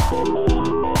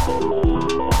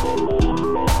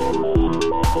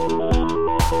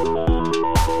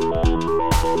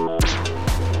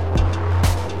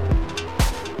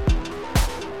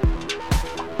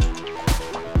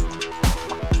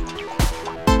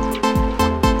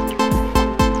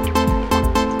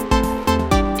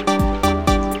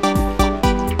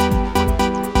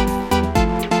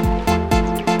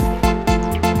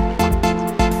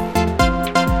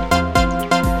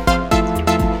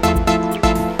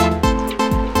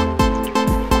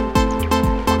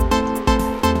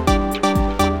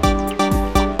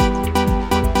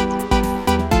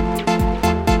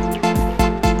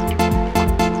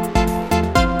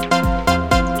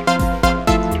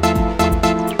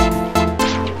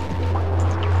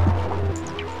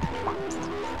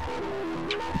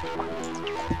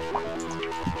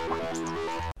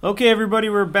 Okay, everybody,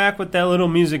 we're back with that little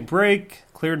music break.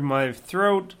 Cleared my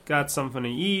throat, got something to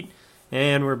eat,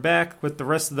 and we're back with the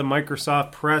rest of the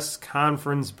Microsoft press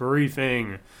conference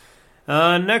briefing.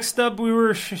 Next up, we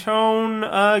were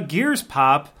shown Gears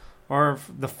Pop, or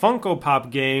the Funko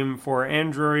Pop game for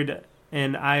Android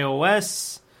and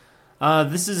iOS.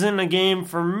 This isn't a game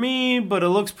for me, but it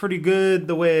looks pretty good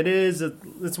the way it is.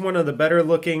 It's one of the better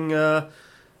looking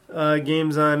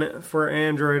games on for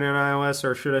Android and iOS,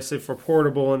 or should I say for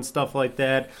portable and stuff like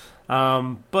that.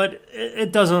 But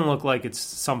it doesn't look like it's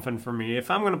something for me. If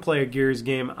I'm going to play a Gears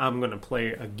game, I'm going to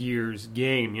play a Gears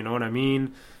game. You know what I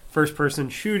mean? First-person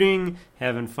shooting,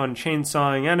 having fun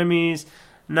chainsawing enemies,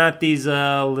 not these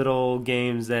little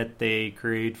games that they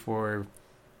create for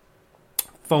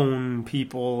phone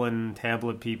people and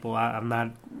tablet people. I'm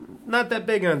not that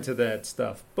big onto that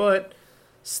stuff. But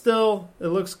still, it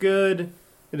looks good.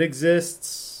 It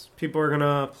exists. People are going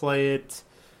to play it.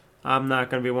 I'm not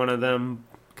going to be one of them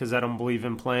because I don't believe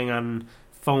in playing on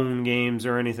phone games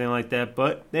or anything like that.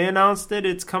 But they announced it.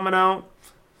 It's coming out.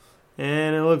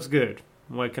 And it looks good.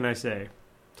 What can I say?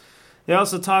 They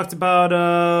also talked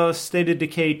about State of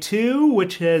Decay 2,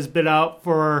 which has been out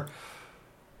for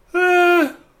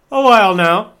a while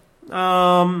now.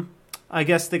 I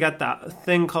guess they got the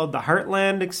thing called the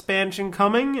Heartland expansion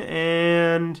coming,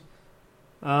 and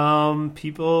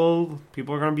people are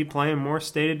going to be playing more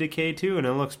State of Decay 2, and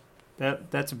it looks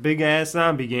that's a big ass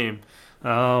zombie game.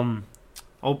 Open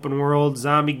world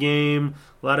zombie game,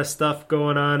 a lot of stuff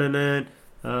going on in it.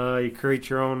 You create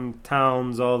your own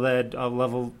towns, all that,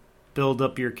 level, build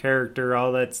up your character,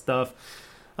 all that stuff.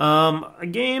 A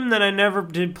game that I never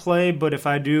did play, but if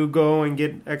I do go and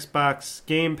get Xbox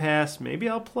Game Pass, maybe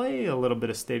I'll play a little bit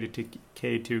of State of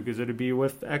Decay 2, because it'd be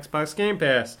with Xbox Game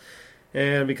Pass.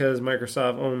 And because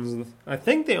Microsoft owns, I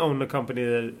think they own the company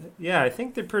that, I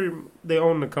think they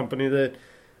own the company that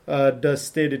does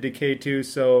State of Decay 2.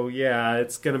 So yeah,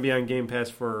 it's going to be on Game Pass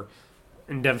for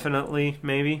indefinitely,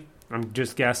 maybe. I'm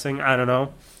just guessing. I don't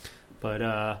know. But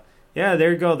yeah,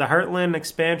 there you go. The Heartland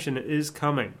expansion is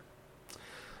coming.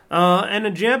 And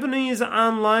a Japanese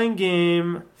online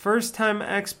game, first time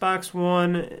on Xbox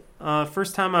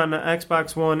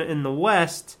One in the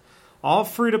West. All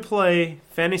free-to-play,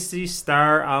 Phantasy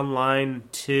Star Online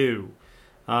 2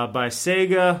 by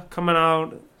Sega, coming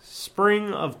out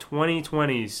spring of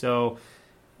 2020. So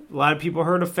a lot of people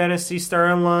heard of Phantasy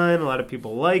Star Online. A lot of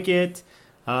people like it.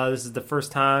 This is the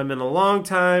first time in a long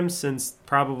time since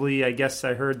probably, I guess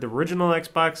I heard the original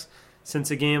Xbox, since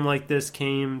a game like this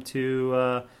came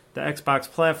to the Xbox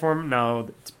platform. Now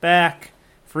it's back,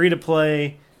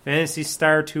 free-to-play, Phantasy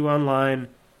Star 2 Online.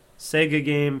 Sega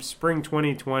game, spring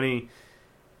 2020.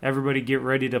 Everybody get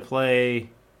ready to play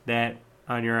that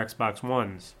on your Xbox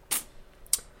Ones.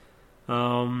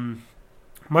 Microsoft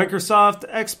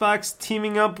Xbox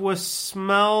teaming up with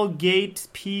Smilegate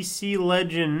PC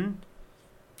Legend.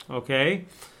 Okay.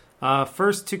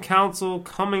 First to console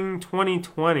coming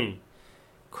 2020.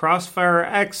 Crossfire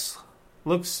X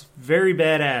looks very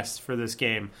badass for this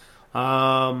game.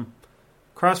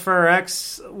 Crossfire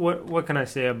X, what can I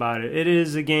say about it? It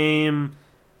is a game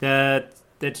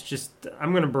that's just,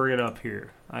 I'm going to bring it up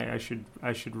here. I should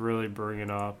really bring it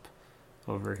up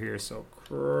over here. So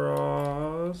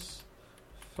Crossfire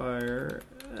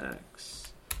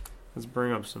X. Let's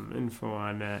bring up some info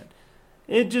on that.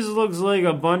 It just looks like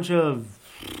a bunch of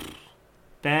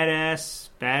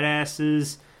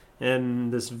badasses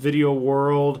in this video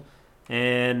world.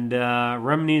 And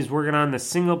Remedy's working on the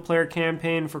single-player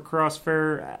campaign for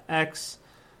Crossfire X.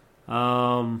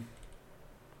 Let's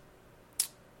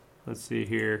see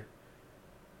here.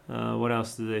 What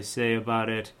else do they say about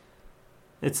it?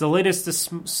 It's the latest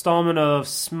installment of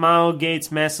Smilegate's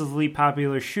massively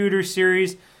popular shooter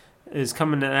series. It is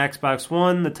coming to Xbox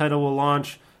One. The title will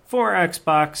launch for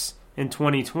Xbox in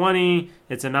 2020.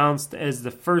 It's announced as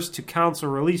the first to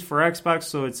console release for Xbox,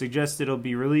 so it suggests it'll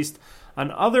be released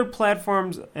on other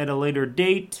platforms at a later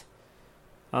date.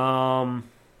 And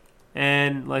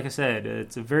like I said,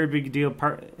 it's a very big deal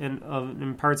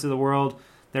in parts of the world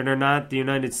that are not the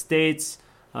United States,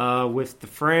 with the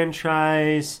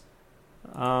franchise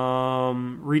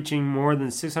reaching more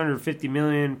than 650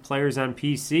 million players on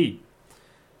PC.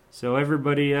 So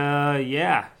everybody,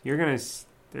 there's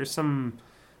some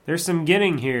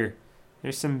getting here.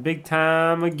 There's some big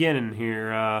time getting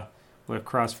here with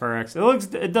Crossfire X.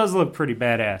 It does look pretty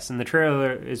badass, and the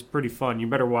trailer is pretty fun. You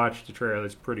better watch the trailer;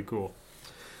 it's pretty cool.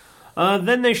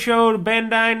 Then they showed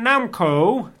Bandai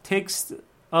Namco Takes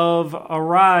of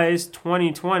Arise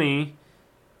 2020.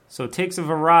 So Takes of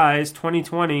Arise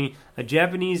 2020, a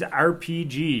Japanese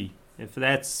RPG. If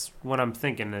that's what I'm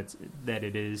thinking that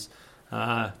it is.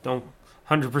 Don't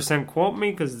 100% quote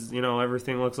me, because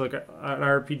everything looks like an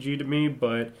RPG to me,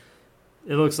 but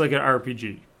it looks like an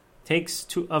RPG. Takes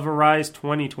of Arise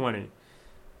 2020.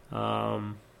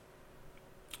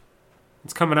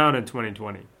 It's coming out in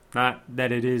 2020. Not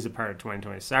that it is a part of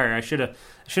 2020. Sorry, I should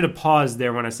have paused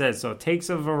there when I said so. Takes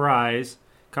of Arise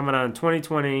coming out in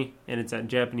 2020, and it's a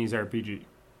Japanese RPG.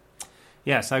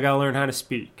 Yes, I gotta learn how to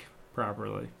speak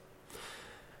properly.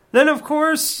 Then, of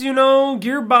course,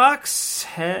 Gearbox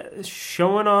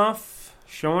showing off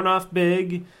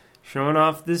big, showing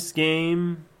off this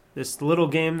game, this little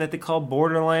game that they call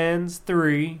Borderlands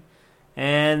 3.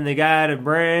 And they got a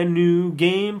brand new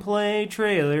gameplay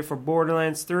trailer for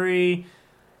Borderlands 3.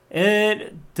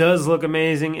 It does look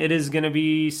amazing. It is going to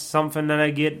be something that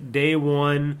I get day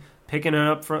one, picking it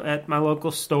up at my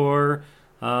local store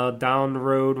down the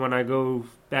road when I go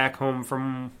back home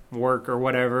from work or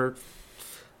whatever.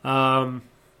 I'm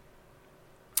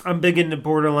big into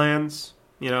Borderlands,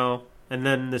 and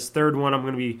then this third one I'm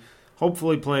going to be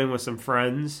hopefully playing with some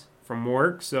friends from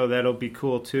work, so that'll be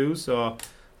cool too. So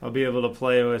I'll be able to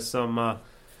play with some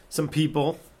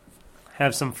people,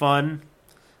 have some fun.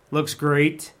 Looks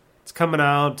great. It's coming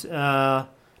out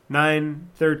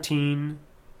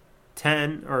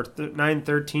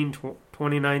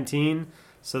 9/13/2019,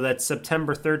 so that's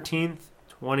September 13th,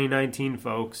 2019,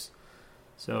 folks.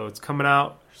 So it's coming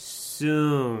out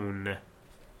soon.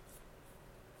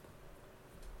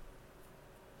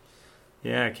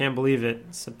 Yeah, I can't believe it.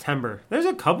 September. There's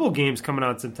a couple games coming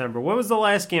out in September. What was the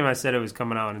last game I said it was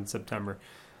coming out in September?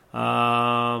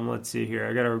 Let's see here.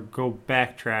 I gotta go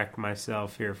backtrack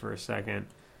myself here for a second.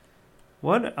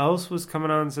 What else was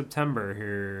coming out in September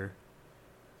here?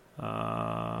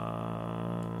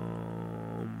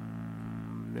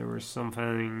 There was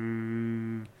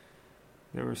something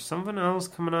else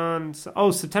coming on. Oh,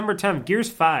 September 10th.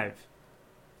 Gears 5.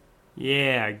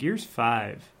 Yeah, Gears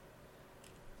 5.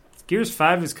 Gears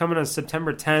 5 is coming on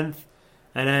September 10th.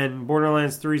 And then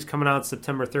Borderlands 3 is coming out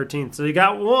September 13th. So you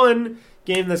got one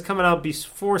game that's coming out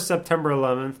before September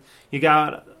 11th. You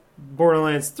got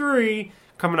Borderlands 3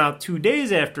 coming out 2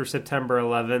 days after September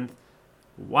 11th.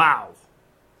 Wow.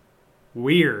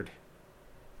 Weird.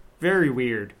 Very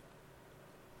weird.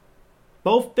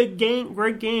 Both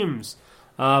great games.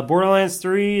 Borderlands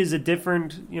 3 is a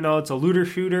different, it's a looter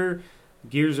shooter.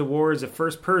 Gears of War is a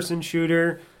first-person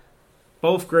shooter.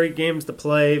 Both great games to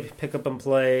play, pick up and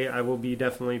play. I will be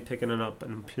definitely picking it up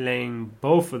and playing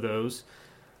both of those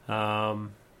when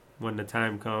the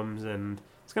time comes. And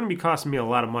it's going to be costing me a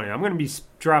lot of money. I'm going to be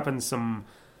dropping some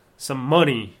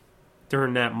money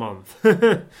during that month.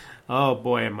 Oh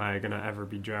boy, am I going to ever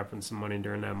be dropping some money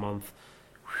during that month.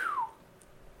 Whew.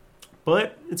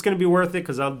 But it's going to be worth it,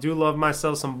 because I do love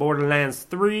myself some Borderlands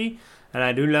 3. And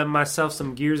I do love myself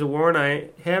some Gears of War. And I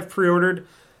have pre-ordered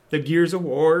the Gears of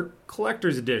War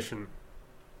Collector's Edition,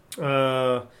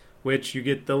 which you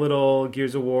get the little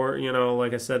Gears of War,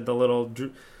 like I said, the little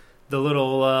I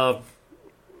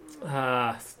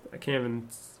can't even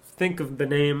think of the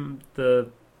name,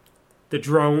 the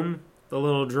drone, the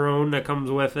little drone that comes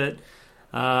with it,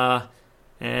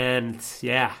 and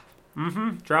yeah,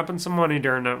 dropping some money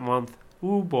during that month.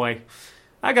 Ooh boy,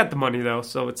 I got the money though,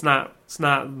 so it's not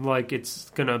like it's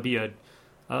gonna be a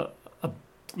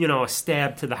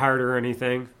stab to the heart or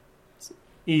anything.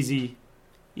 It's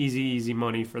easy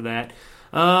money for that.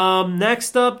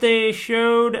 Next up, they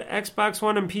showed Xbox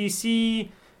One and PC.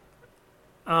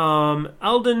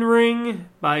 Elden Ring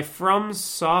by From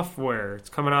Software. It's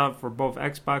coming out for both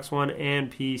Xbox One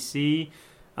and PC.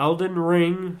 Elden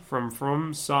Ring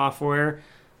from Software.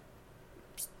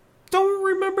 Don't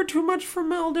remember too much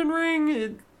from Elden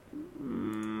Ring.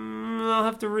 I'll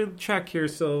have to check here.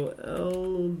 So,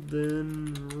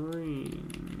 Elden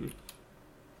Ring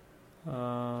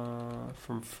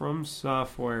from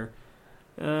Software.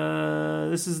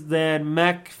 This is that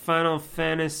mech Final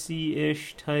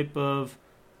Fantasy-ish type of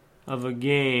of a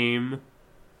game.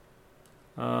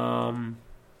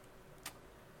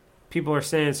 People are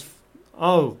saying it's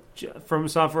From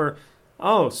Software.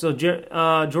 Oh, so George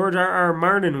R.R.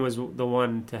 Martin was the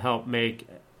one to help make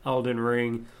Elden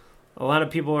Ring. A lot of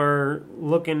people are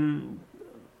looking.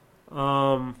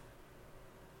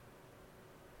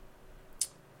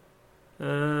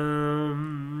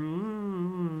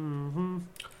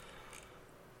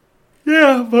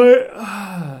 Yeah, but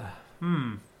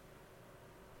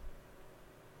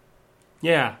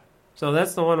yeah. So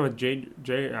that's the one with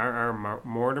J.R.R.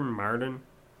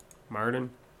 Martin,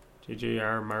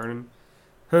 J.J.R. Martin.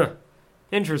 Huh.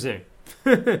 Interesting.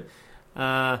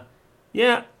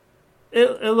 Yeah.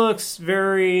 It looks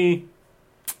very.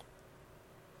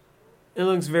 It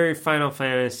looks very Final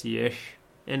Fantasy-ish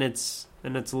in its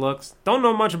looks. Don't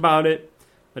know much about it,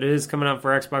 but it is coming out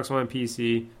for Xbox One and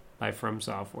PC by From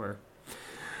Software.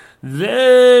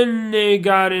 Then they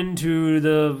got into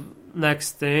the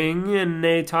next thing, and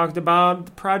they talked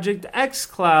about Project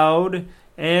xCloud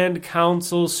and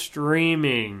console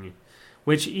streaming,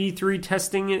 which E3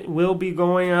 testing will be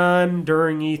going on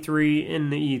during E3 in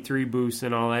the E3 booths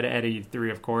and all that at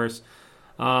E3, of course.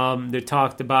 They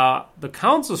talked about the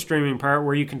console streaming part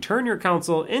where you can turn your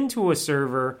console into a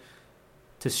server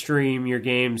to stream your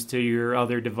games to your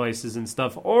other devices and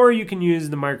stuff, or you can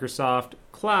use the Microsoft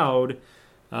Cloud,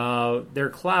 their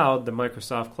cloud, the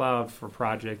Microsoft Cloud for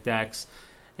Project X,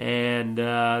 and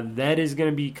that is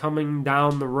going to be coming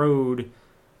down the road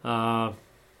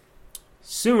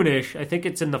soonish. I think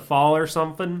it's in the fall or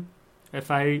something, if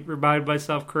I remind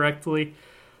myself correctly.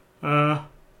 And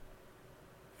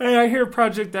I hear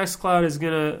Project xCloud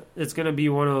is gonna be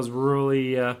one of those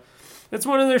really it's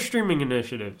one of their streaming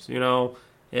initiatives. You know,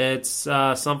 it's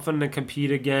something to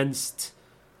compete against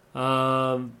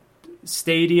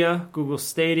Stadia, Google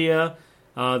Stadia.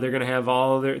 They're gonna have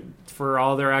all their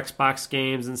Xbox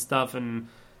games and stuff and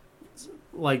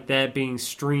like that being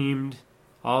streamed.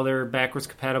 All their backwards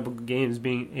compatible games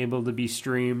being able to be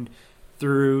streamed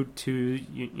through to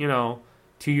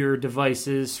to your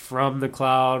devices from the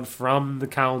cloud, from the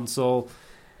console,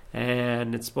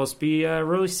 and it's supposed to be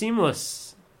really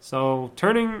seamless. So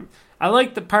I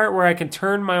like the part where I can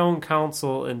turn my own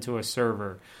console into a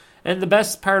server, and the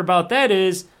best part about that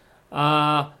is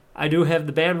I do have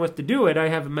the bandwidth to do it. I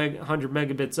have 100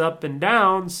 megabits up and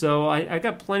down, so I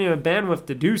got plenty of bandwidth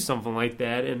to do something like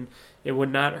that, and it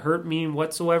would not hurt me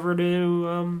whatsoever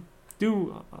to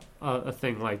do a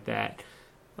thing like that.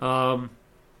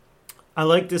 I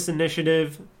like this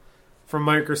initiative from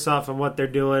Microsoft and what they're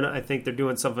doing. I think they're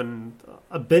doing something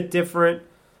a bit different,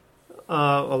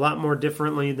 a lot more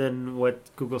differently than what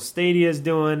Google Stadia is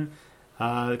doing,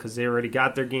 because they already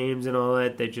got their games and all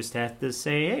that. They just have to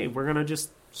say, hey, we're going to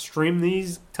just stream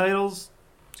these titles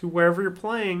to wherever you're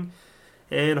playing,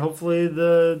 and hopefully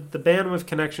the bandwidth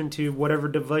connection to whatever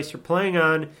device you're playing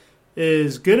on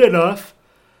is good enough.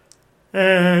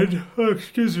 And,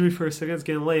 excuse me for a second, it's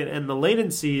getting late. And the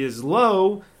latency is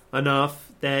low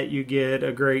enough that you get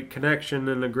a great connection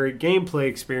and a great gameplay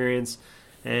experience.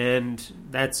 And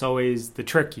that's always the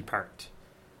tricky part.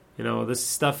 You know, this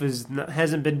stuff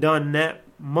hasn't been done that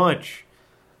much.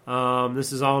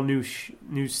 This is all new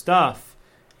stuff,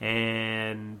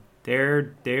 and they're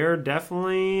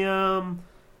definitely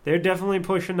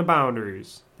pushing the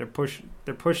boundaries. They're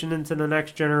pushing into the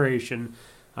next generation.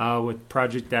 With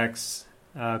Project X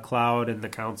Cloud and the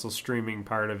console streaming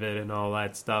part of it and all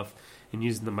that stuff, and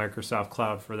using the Microsoft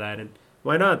Cloud for that. And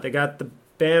why not? They got the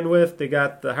bandwidth, they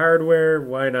got the hardware,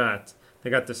 why not? They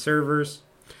got the servers.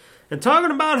 And talking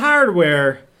about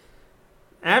hardware,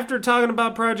 after talking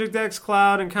about Project X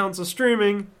Cloud and console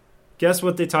streaming, guess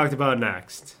what they talked about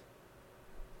next?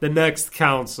 The next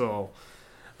console.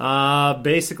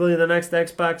 Basically the next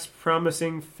Xbox,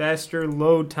 promising faster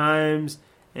load times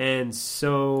and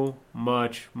so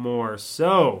much more.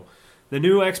 So, the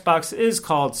new Xbox is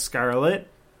called Scarlet,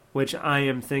 which I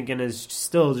am thinking is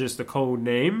still just a code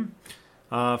name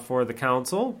for the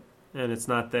console, and it's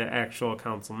not the actual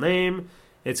console name.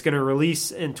 It's going to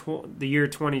release in the year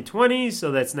 2020,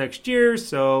 so that's next year.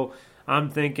 So, I'm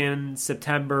thinking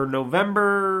September,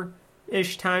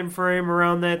 November-ish time frame,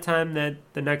 around that time that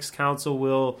the next console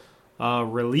will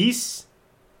release,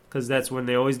 because that's when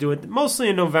they always do it, mostly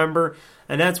in November.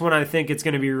 And that's when I think it's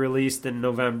going to be released, in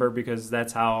November, because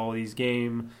that's how these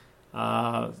game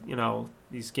companies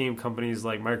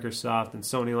like Microsoft and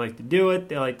Sony like to do it.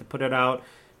 They like to put it out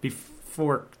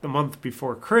before the month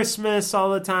before Christmas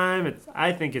all the time.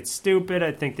 I think it's stupid.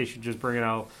 I think they should just bring it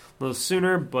out a little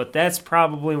sooner. But that's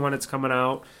probably when it's coming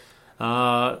out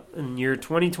in year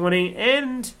 2020.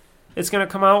 And it's going to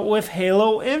come out with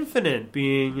Halo Infinite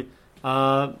being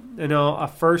a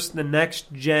first, the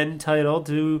next gen title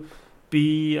to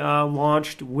be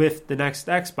launched with the next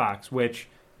Xbox, which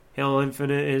Halo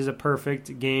Infinite is a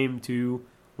perfect game to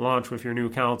launch with your new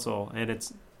console, and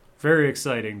it's very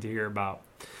exciting to hear about.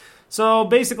 So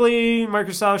basically,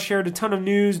 Microsoft shared a ton of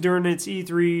news during its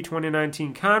E3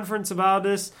 2019 conference about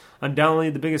this. Undoubtedly,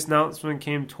 the biggest announcement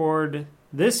came toward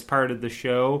this part of the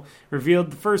show,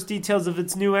 revealed the first details of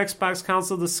its new Xbox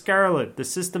console, the Scarlett. The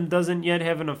system doesn't yet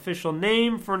have an official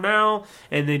name for now,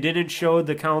 and they didn't show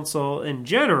the console in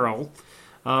general.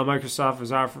 Microsoft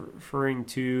was referring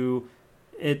to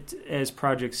it as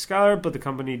Project Scarlett, but the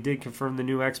company did confirm the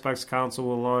new Xbox console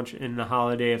will launch in the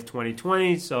holiday of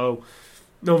 2020, so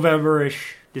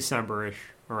November-ish, December-ish,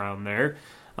 around there.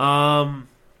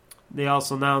 They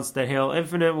also announced that Halo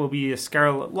Infinite will be a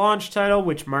Scarlett launch title,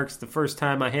 which marks the first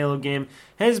time a Halo game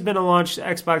has been a launched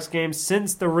Xbox game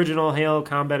since the original Halo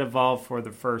Combat Evolved for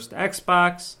the first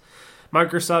Xbox.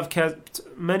 Microsoft kept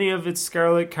many of its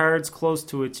Scarlett cards close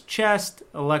to its chest,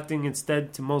 electing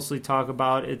instead to mostly talk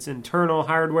about its internal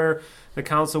hardware. The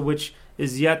console, which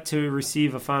is yet to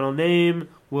receive a final name,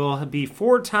 will be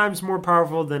 4 times more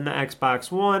powerful than the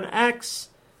Xbox One X.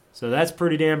 So that's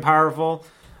pretty damn powerful.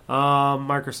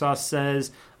 Microsoft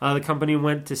says the company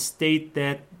went to state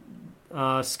that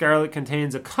Scarlett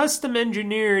contains a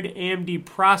custom-engineered AMD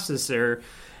processor,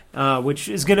 which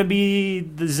is going to be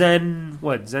the Zen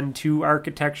 2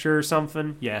 architecture or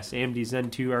something? Yes, AMD Zen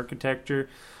 2 architecture.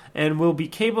 And will be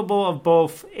capable of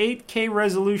both 8K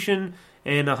resolution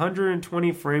and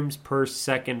 120 frames per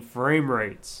second frame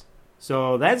rates.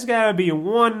 So that's got to be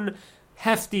one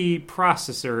hefty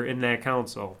processor in that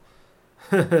console.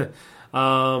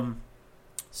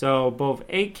 So both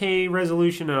 8K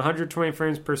resolution and 120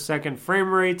 frames per second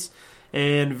frame rates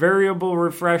and variable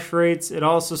refresh rates. It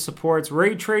also supports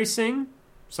ray tracing,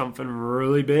 something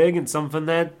really big and something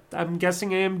that I'm guessing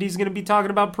AMD is going to be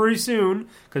talking about pretty soon,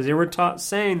 because they were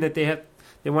saying that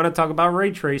they want to talk about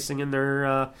ray tracing in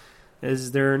their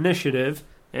as their initiative,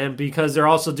 and because they're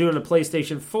also doing a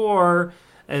PlayStation 4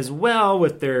 as well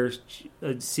with their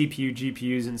CPU,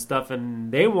 GPUs and stuff,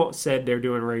 and they said they're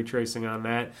doing ray tracing on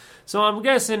that. So I'm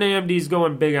guessing AMD's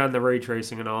going big on the ray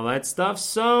tracing and all that stuff.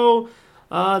 So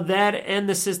that, and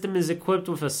the system is equipped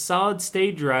with a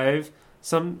solid-state drive,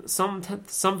 something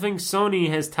Sony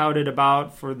has touted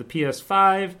about for the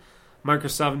PS5.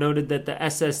 Microsoft noted that the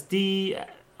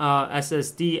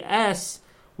SSDs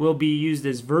will be used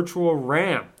as virtual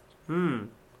RAM.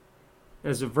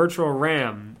 As a virtual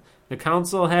RAM. The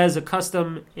console has a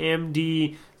custom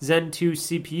AMD Zen 2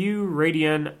 CPU,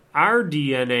 Radeon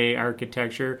RDNA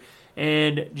architecture,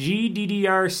 and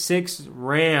GDDR6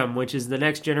 RAM, which is the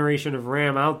next generation of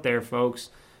RAM out there, folks,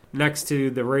 next to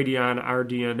the Radeon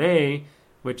RDNA,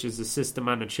 which is a system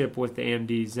on a chip with the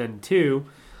AMD Zen 2.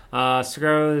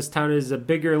 Scarlett is touted as a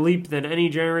bigger leap than any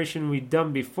generation we've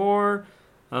done before.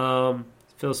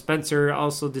 Phil Spencer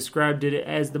also described it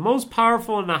as the most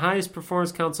powerful and the highest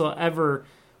performance console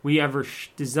we ever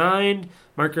designed.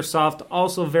 Microsoft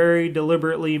also very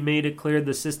deliberately made it clear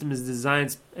the system is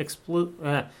designed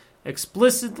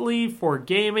explicitly for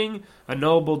gaming, a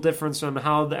notable difference from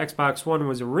how the Xbox One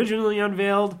was originally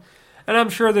unveiled. And I'm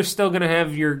sure they're still going to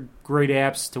have your great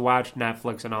apps to watch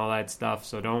Netflix and all that stuff,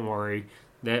 so don't worry.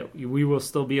 That we will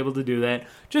still be able to do that.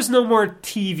 Just no more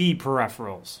TV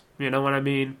peripherals. You know what I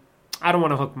mean? I don't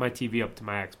want to hook my TV up to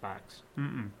my Xbox.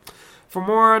 For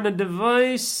more on the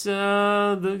device,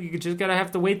 you just gotta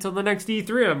have to wait till the next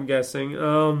E3, I'm guessing.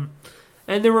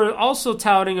 And they were also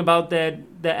touting about the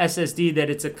SSD,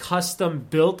 that it's a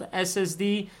custom-built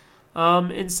SSD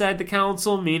inside the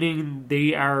console, meaning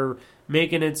they are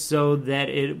making it so that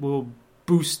it will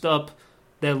boost up,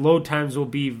 that load times will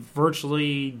be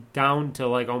virtually down to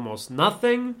like almost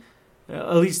nothing.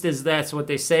 At least that's what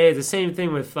they say. The same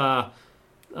thing with the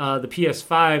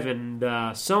PS5 and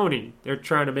Sony. They're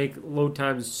trying to make load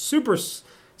times super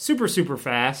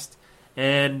fast.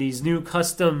 And these new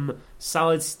custom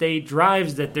solid-state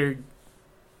drives that they're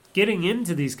getting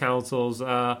into these consoles,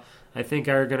 I think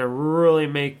are going to really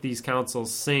make these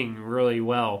consoles sing really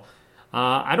well.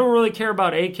 I don't really care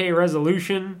about 8K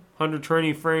resolution,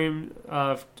 120 frames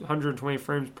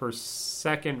per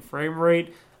second frame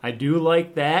rate. I do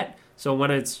like that. So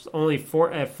when it's only at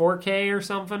 4K or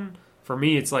something, for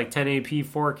me it's like 1080p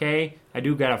 4K. I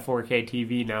do got a 4K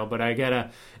TV now, but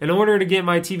in order to get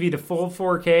my TV to full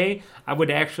 4K, I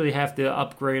would actually have to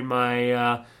upgrade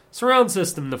my surround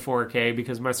system to 4K,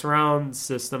 because my surround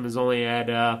system is only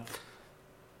at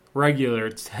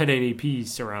regular 1080p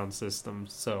surround system.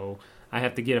 So I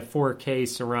have to get a 4K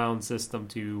surround system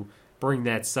to bring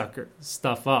that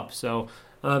stuff up. So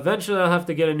eventually I'll have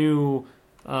to get a new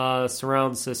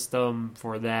surround system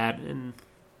for that, and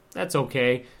that's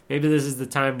okay. Maybe this is the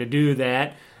time to do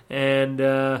that. And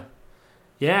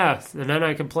yeah, and then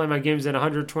I can play my games at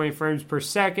 120 frames per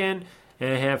second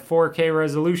and have 4K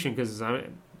resolution because I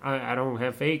don't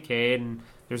have 8K and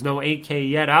there's no 8K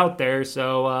yet out there.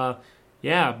 So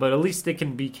yeah, but at least it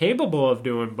can be capable of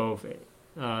doing both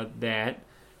that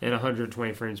and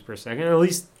 120 frames per second. At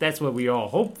least that's what we all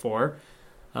hope for.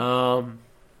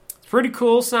 It's pretty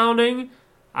cool sounding.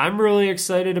 I'm really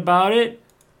excited about it.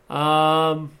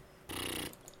 Are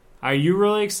you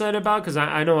really excited about it? Because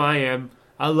I know I am.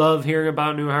 I love hearing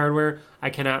about new hardware. I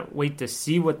cannot wait to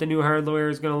see what the new hardware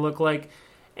is going to look like.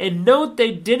 And note,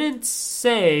 they didn't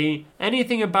say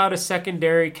anything about a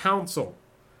secondary console.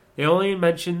 They only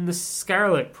mentioned the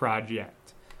Scarlet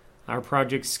project. Our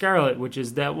Project Scarlet, which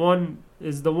is the one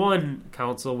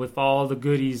console with all the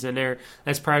goodies in there.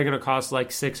 That's probably going to cost like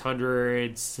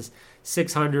 $600 to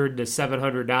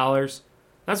 $700.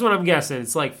 That's what I'm guessing.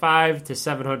 It's like $500 to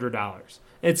 $700.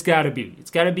 It's got to be.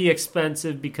 It's got to be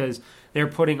expensive because they're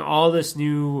putting all this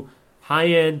new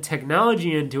high-end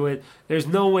technology into it. There's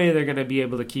no way they're going to be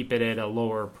able to keep it at a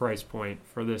lower price point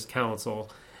for this console.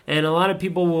 And a lot of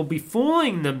people will be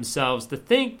fooling themselves to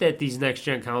think that these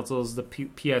next-gen consoles, the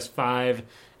PS5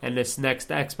 and this next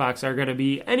Xbox, are going to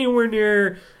be anywhere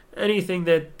near anything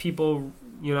that people,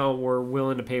 were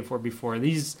willing to pay for before.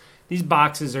 These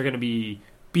boxes are going to be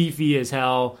beefy as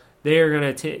hell. They are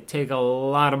going to take a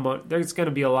lot of money. There's going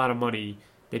to be a lot of money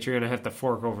that you're going to have to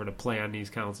fork over to play on these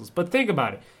consoles. But think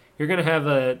about it. You're going to have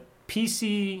a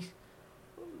PC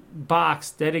box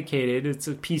dedicated. It's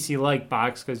a PC-like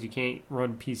box because you can't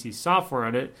run PC software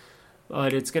on it.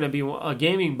 But it's going to be a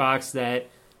gaming box that,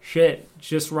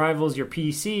 just rivals your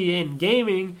PC in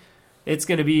gaming. It's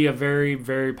going to be a very,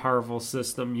 very powerful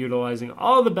system utilizing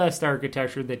all the best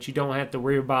architecture that you don't have to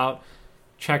worry about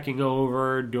checking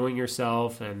over, doing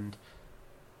yourself, and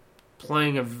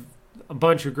playing a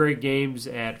bunch of great games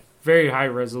at very high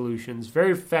resolutions,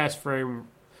 very fast frame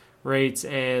rates,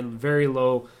 and very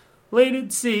low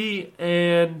latency,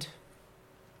 and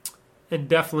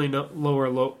definitely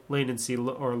lower latency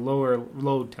or lower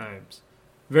load times.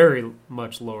 Very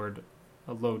much lowered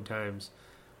load times,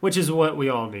 which is what we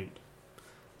all need.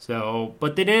 So,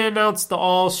 but they didn't announce the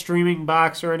all streaming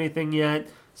box or anything yet.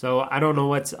 So I don't know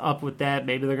what's up with that.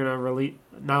 Maybe they're going to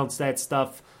announce that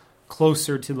stuff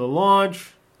closer to the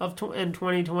launch in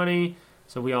 2020.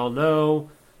 So we all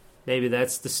know. Maybe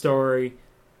that's the story.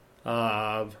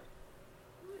 And,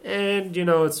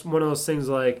 it's one of those things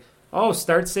like,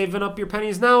 start saving up your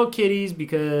pennies now, kiddies,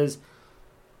 because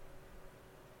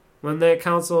when that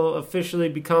console officially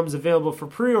becomes available for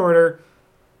pre-order,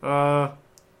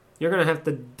 you're going to have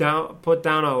to put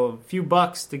down a few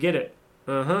bucks to get it.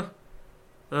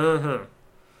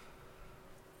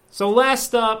 So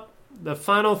last up, the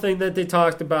final thing that they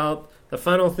talked about, the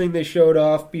final thing they showed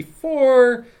off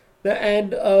before the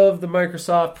end of the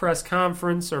Microsoft press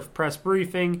conference or press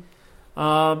briefing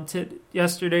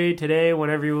yesterday, today,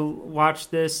 whenever you watch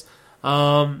this,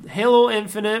 Halo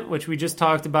Infinite, which we just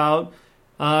talked about,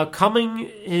 coming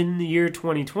in the year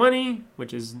 2020,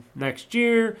 which is next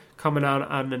year, coming out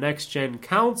on the next-gen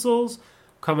consoles,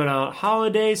 coming out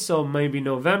holiday, so maybe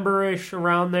November-ish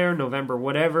around there, November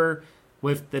whatever,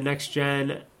 with the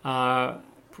next-gen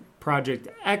Project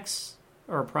X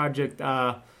or Project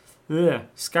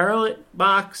Scarlet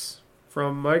box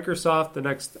from Microsoft, the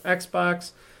next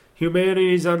Xbox.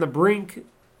 Humanity's on the brink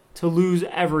to lose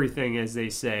everything, as they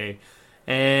say.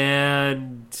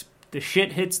 And the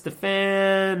shit hits the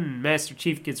fan, Master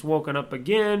Chief gets woken up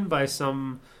again by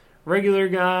some regular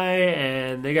guy,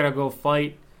 and they gotta go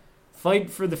fight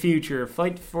for the future,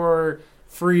 fight for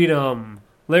freedom,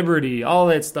 liberty, all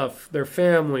that stuff, their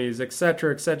families,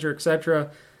 etc., etc.,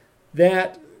 etc.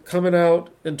 That coming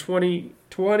out in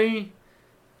 2020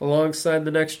 alongside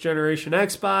the next generation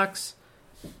Xbox.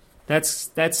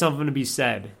 That's something to be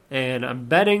said. And I'm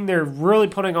betting they're really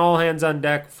putting all hands on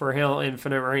deck for Halo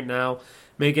Infinite right now,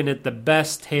 making it the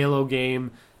best Halo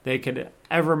game they could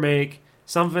ever make.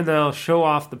 Something that'll show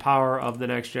off the power of the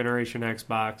next generation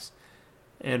Xbox.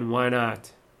 And why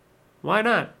not? Why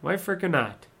not? Why freaking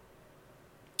not?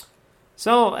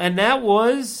 So, and that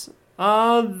was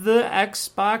the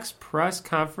Xbox press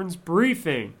conference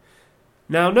briefing.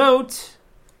 Now note,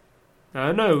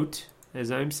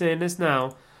 as I'm saying this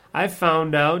now, I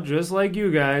found out, just like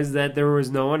you guys, that there was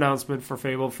no announcement for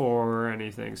Fable 4 or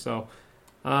anything. So,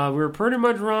 we were pretty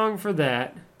much wrong for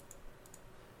that.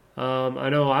 I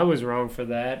know I was wrong for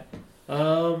that.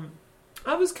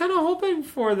 I was kind of hoping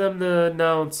for them to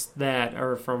announce that,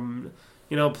 or from,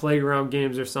 Playground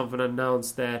Games or something,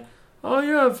 announce that, oh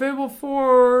yeah, Fable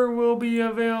 4 will be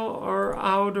out,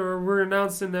 or we're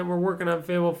announcing that we're working on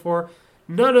Fable 4.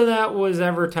 None of that was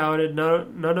ever touted.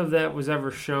 None of that was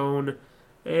ever shown.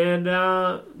 And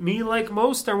me, like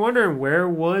most, are wondering, where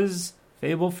was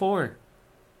Fable 4?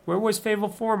 Where was Fable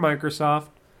 4, Microsoft?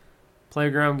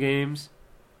 Playground Games?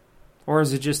 Or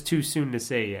is it just too soon to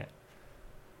say yet?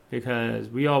 Because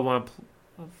we all want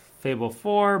Fable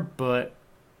 4, but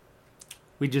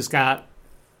we just got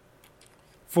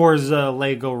Forza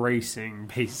Lego Racing,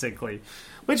 basically.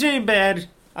 Which ain't bad.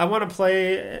 I want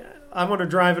to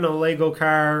drive in a Lego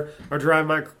car, or drive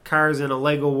my cars in a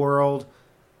Lego world.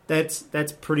 That's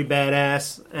pretty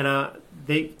badass. And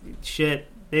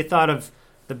they thought of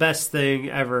the best thing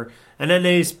ever. And then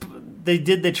they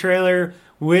did the trailer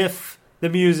with the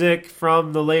music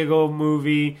from the Lego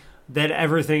movie, that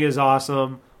everything is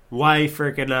awesome. Why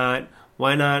freaking not?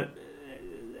 Why not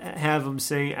have them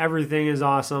sing everything is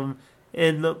awesome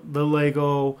in the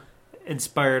Lego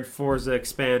inspired Forza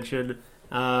expansion?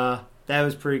 That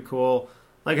was pretty cool.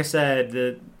 Like I said,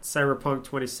 the Cyberpunk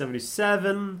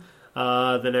 2077,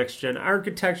 the next gen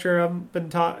architecture I've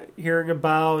been hearing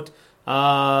about.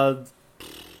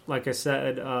 Like I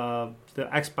said, the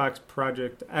Xbox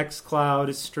Project X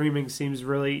Cloud streaming seems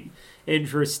really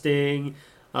interesting.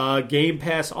 Game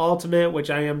Pass Ultimate, which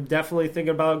I am definitely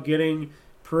thinking about getting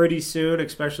pretty soon,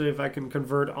 especially if I can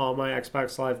convert all my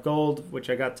Xbox Live Gold, which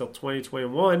I got till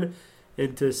 2021,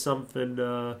 into something,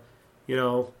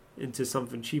 into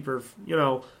something cheaper.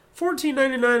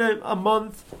 $14.99 a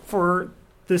month for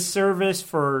this service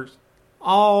for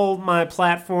all my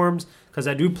platforms, because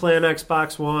I do play on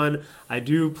Xbox One, I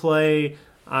do play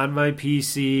on my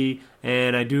PC,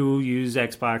 and I do use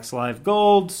Xbox Live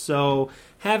Gold. So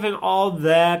having all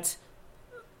that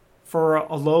for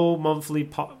a low monthly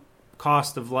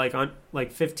cost of like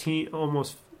 15,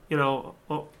 almost,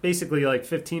 basically like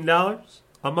 $15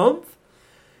 a month,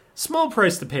 small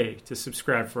price to pay to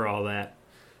subscribe for all that.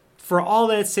 For all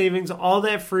that savings, all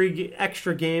that free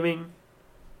extra gaming,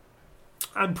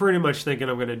 I'm pretty much thinking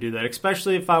I'm going to do that,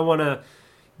 especially if I want to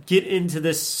get into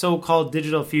this so-called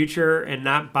digital future and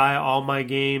not buy all my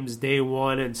games day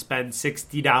one and spend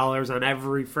 $60 on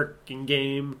every freaking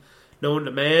game known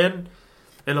to man.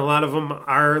 And a lot of them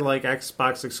are like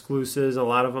Xbox exclusives. A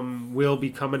lot of them will be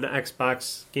coming to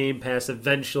Xbox Game Pass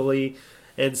eventually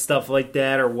and stuff like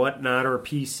that, or whatnot, or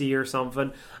PC or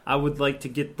something. I would like to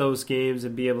get those games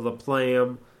and be able to play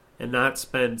them and not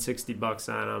spend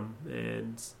 $60 on them.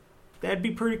 And that'd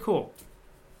be pretty cool.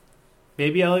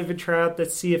 Maybe I'll even try out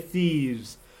that Sea of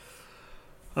Thieves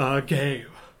game.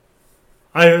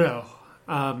 I don't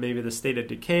know. Maybe the State of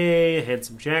Decay,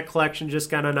 Handsome Jack Collection just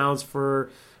got announced for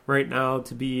right now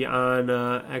to be on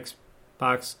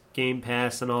Xbox Game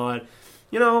Pass and all that.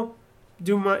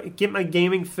 Get my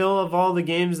gaming fill of all the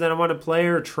games that I want to play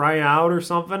or try out or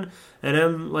something. And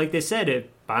then, like they said,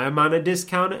 buy them on a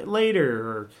discount later,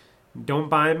 or don't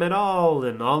buy them at all,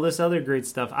 and all this other great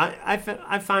stuff. I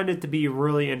find it to be a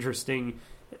really interesting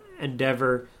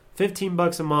endeavor.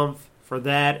 $15 a month for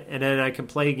that, and then I can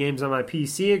play games on my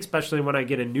PC, especially when I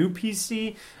get a new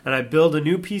PC and I build a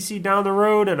new PC down the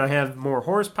road and I have more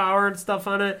horsepower and stuff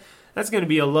on it. That's going to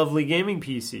be a lovely gaming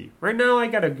PC. Right now, I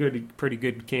got a pretty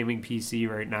good gaming PC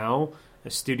right now, a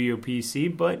studio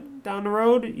PC, but down the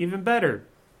road, even better.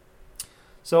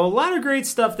 So a lot of great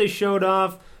stuff they showed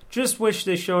off. Just wish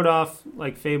they showed off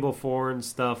like Fable 4 and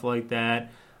stuff like that.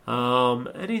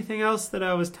 Anything else that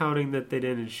I was touting that they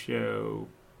didn't show?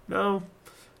 No.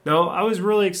 I was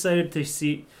really excited to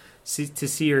see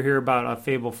or hear about a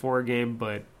Fable 4 game,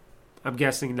 but I'm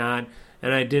guessing not.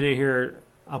 And I didn't hear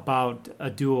about a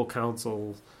dual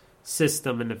console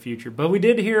system in the future, but we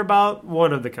did hear about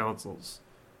one of the consoles,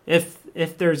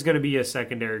 if there's going to be a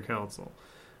secondary console.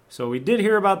 So we did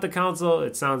hear about the console.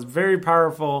 It sounds very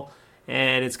powerful,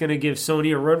 and it's going to give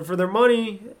Sony a run for their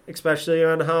money, especially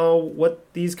on what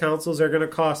these consoles are going to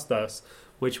cost us,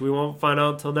 which we won't find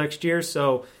out until next year.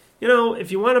 So, if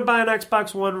you want to buy an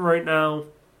Xbox One right now,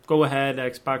 go ahead.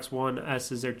 Xbox One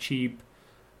S's are cheap.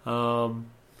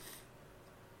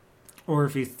 Or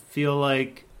if you feel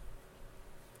like,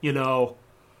 a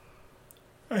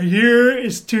year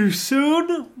is too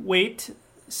soon, wait,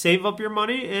 save up your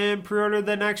money, and pre-order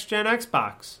the next-gen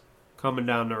Xbox coming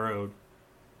down the road.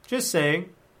 Just saying.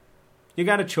 You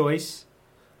got a choice.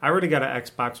 I already got an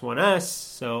Xbox One S,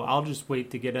 so I'll just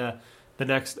wait to get the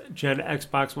next-gen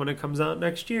Xbox when it comes out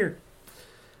next year.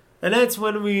 And that's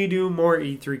when we do more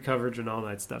E3 coverage and all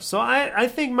that stuff. So I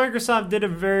think Microsoft did a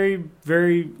very,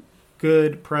 very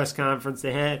good press conference.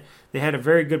 They had a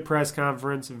very good press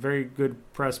conference, a very good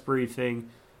press briefing.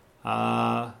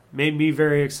 Made me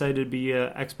very excited to be an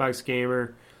Xbox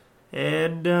gamer.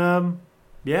 And,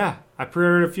 yeah, I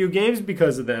pre-ordered a few games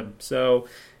because of them. So,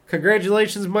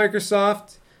 congratulations,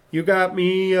 Microsoft. You got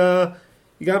me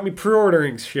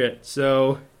pre-ordering shit.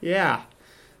 So, yeah.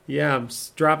 Yeah, I'm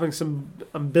dropping some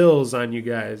bills on you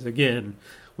guys again.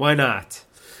 Why not?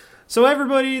 So,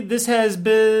 everybody, this has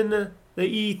been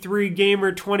the E3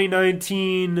 Gamer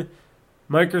 2019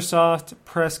 Microsoft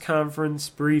press conference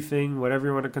briefing, whatever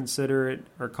you want to consider it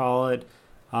or call it,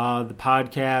 the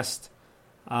podcast.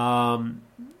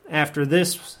 After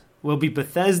this will be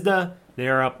Bethesda. They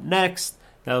are up next.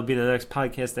 That'll be the next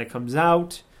podcast that comes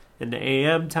out in the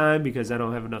AM time because I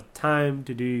don't have enough time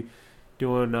to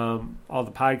doing all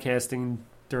the podcasting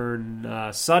during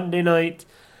Sunday night.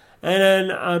 And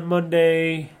then on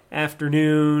Monday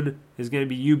afternoon is going to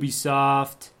be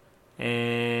Ubisoft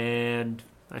and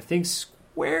I think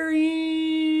Square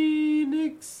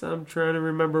Enix. I'm trying to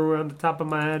remember on the top of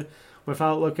my head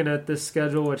without looking at this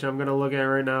schedule, which I'm going to look at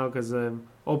right now because I'm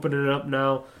opening it up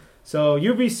now. So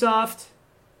Ubisoft,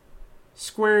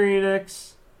 Square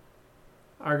Enix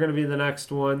are going to be the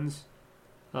next ones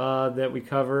that we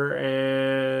cover.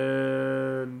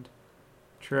 And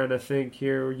trying to think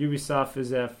here, Ubisoft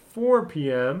is at 4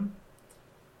 p.m.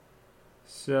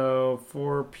 So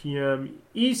 4 p.m.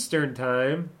 Eastern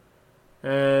Time.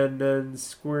 And then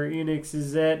Square Enix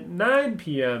is at 9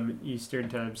 p.m. Eastern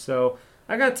Time. So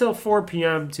I got till 4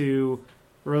 p.m. to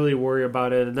really worry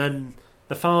about it. And then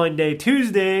the following day,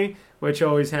 Tuesday, which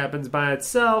always happens by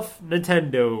itself,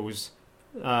 Nintendo's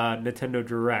Nintendo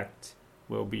Direct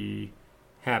will be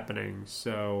happening.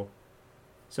 So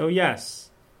yes,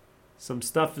 some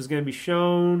stuff is going to be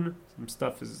shown, some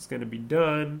stuff is going to be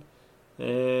done,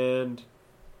 and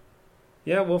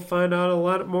yeah, we'll find out a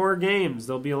lot more games.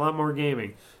 There'll be a lot more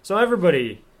gaming. So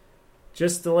everybody,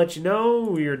 just to let you know,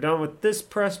 we are done with this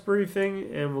press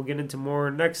briefing, and we'll get into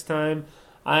more next time.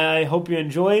 I hope you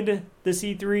enjoyed this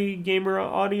E3 Gamer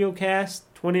Audio Cast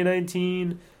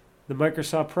 2019, the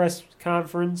Microsoft Press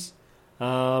Conference.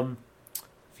 If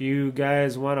you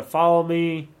guys want to follow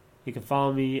me, you can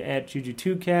follow me at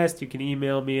Juju2Cast. You can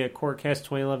email me at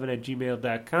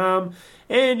corecast2011@gmail.com.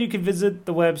 And you can visit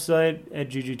the website at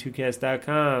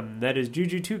Juju2Cast.com. That is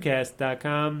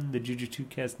Juju2Cast.com, the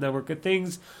Juju2Cast network of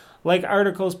things like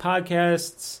articles,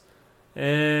 podcasts,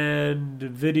 and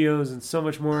videos, and so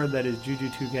much more. That is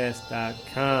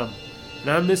Juju2Cast.com. And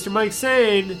I'm Mr. Mike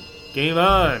saying, game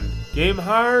on, game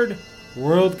hard,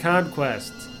 world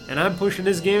conquest. And I'm pushing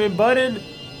this gaming button,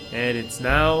 and it's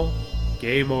now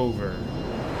game over.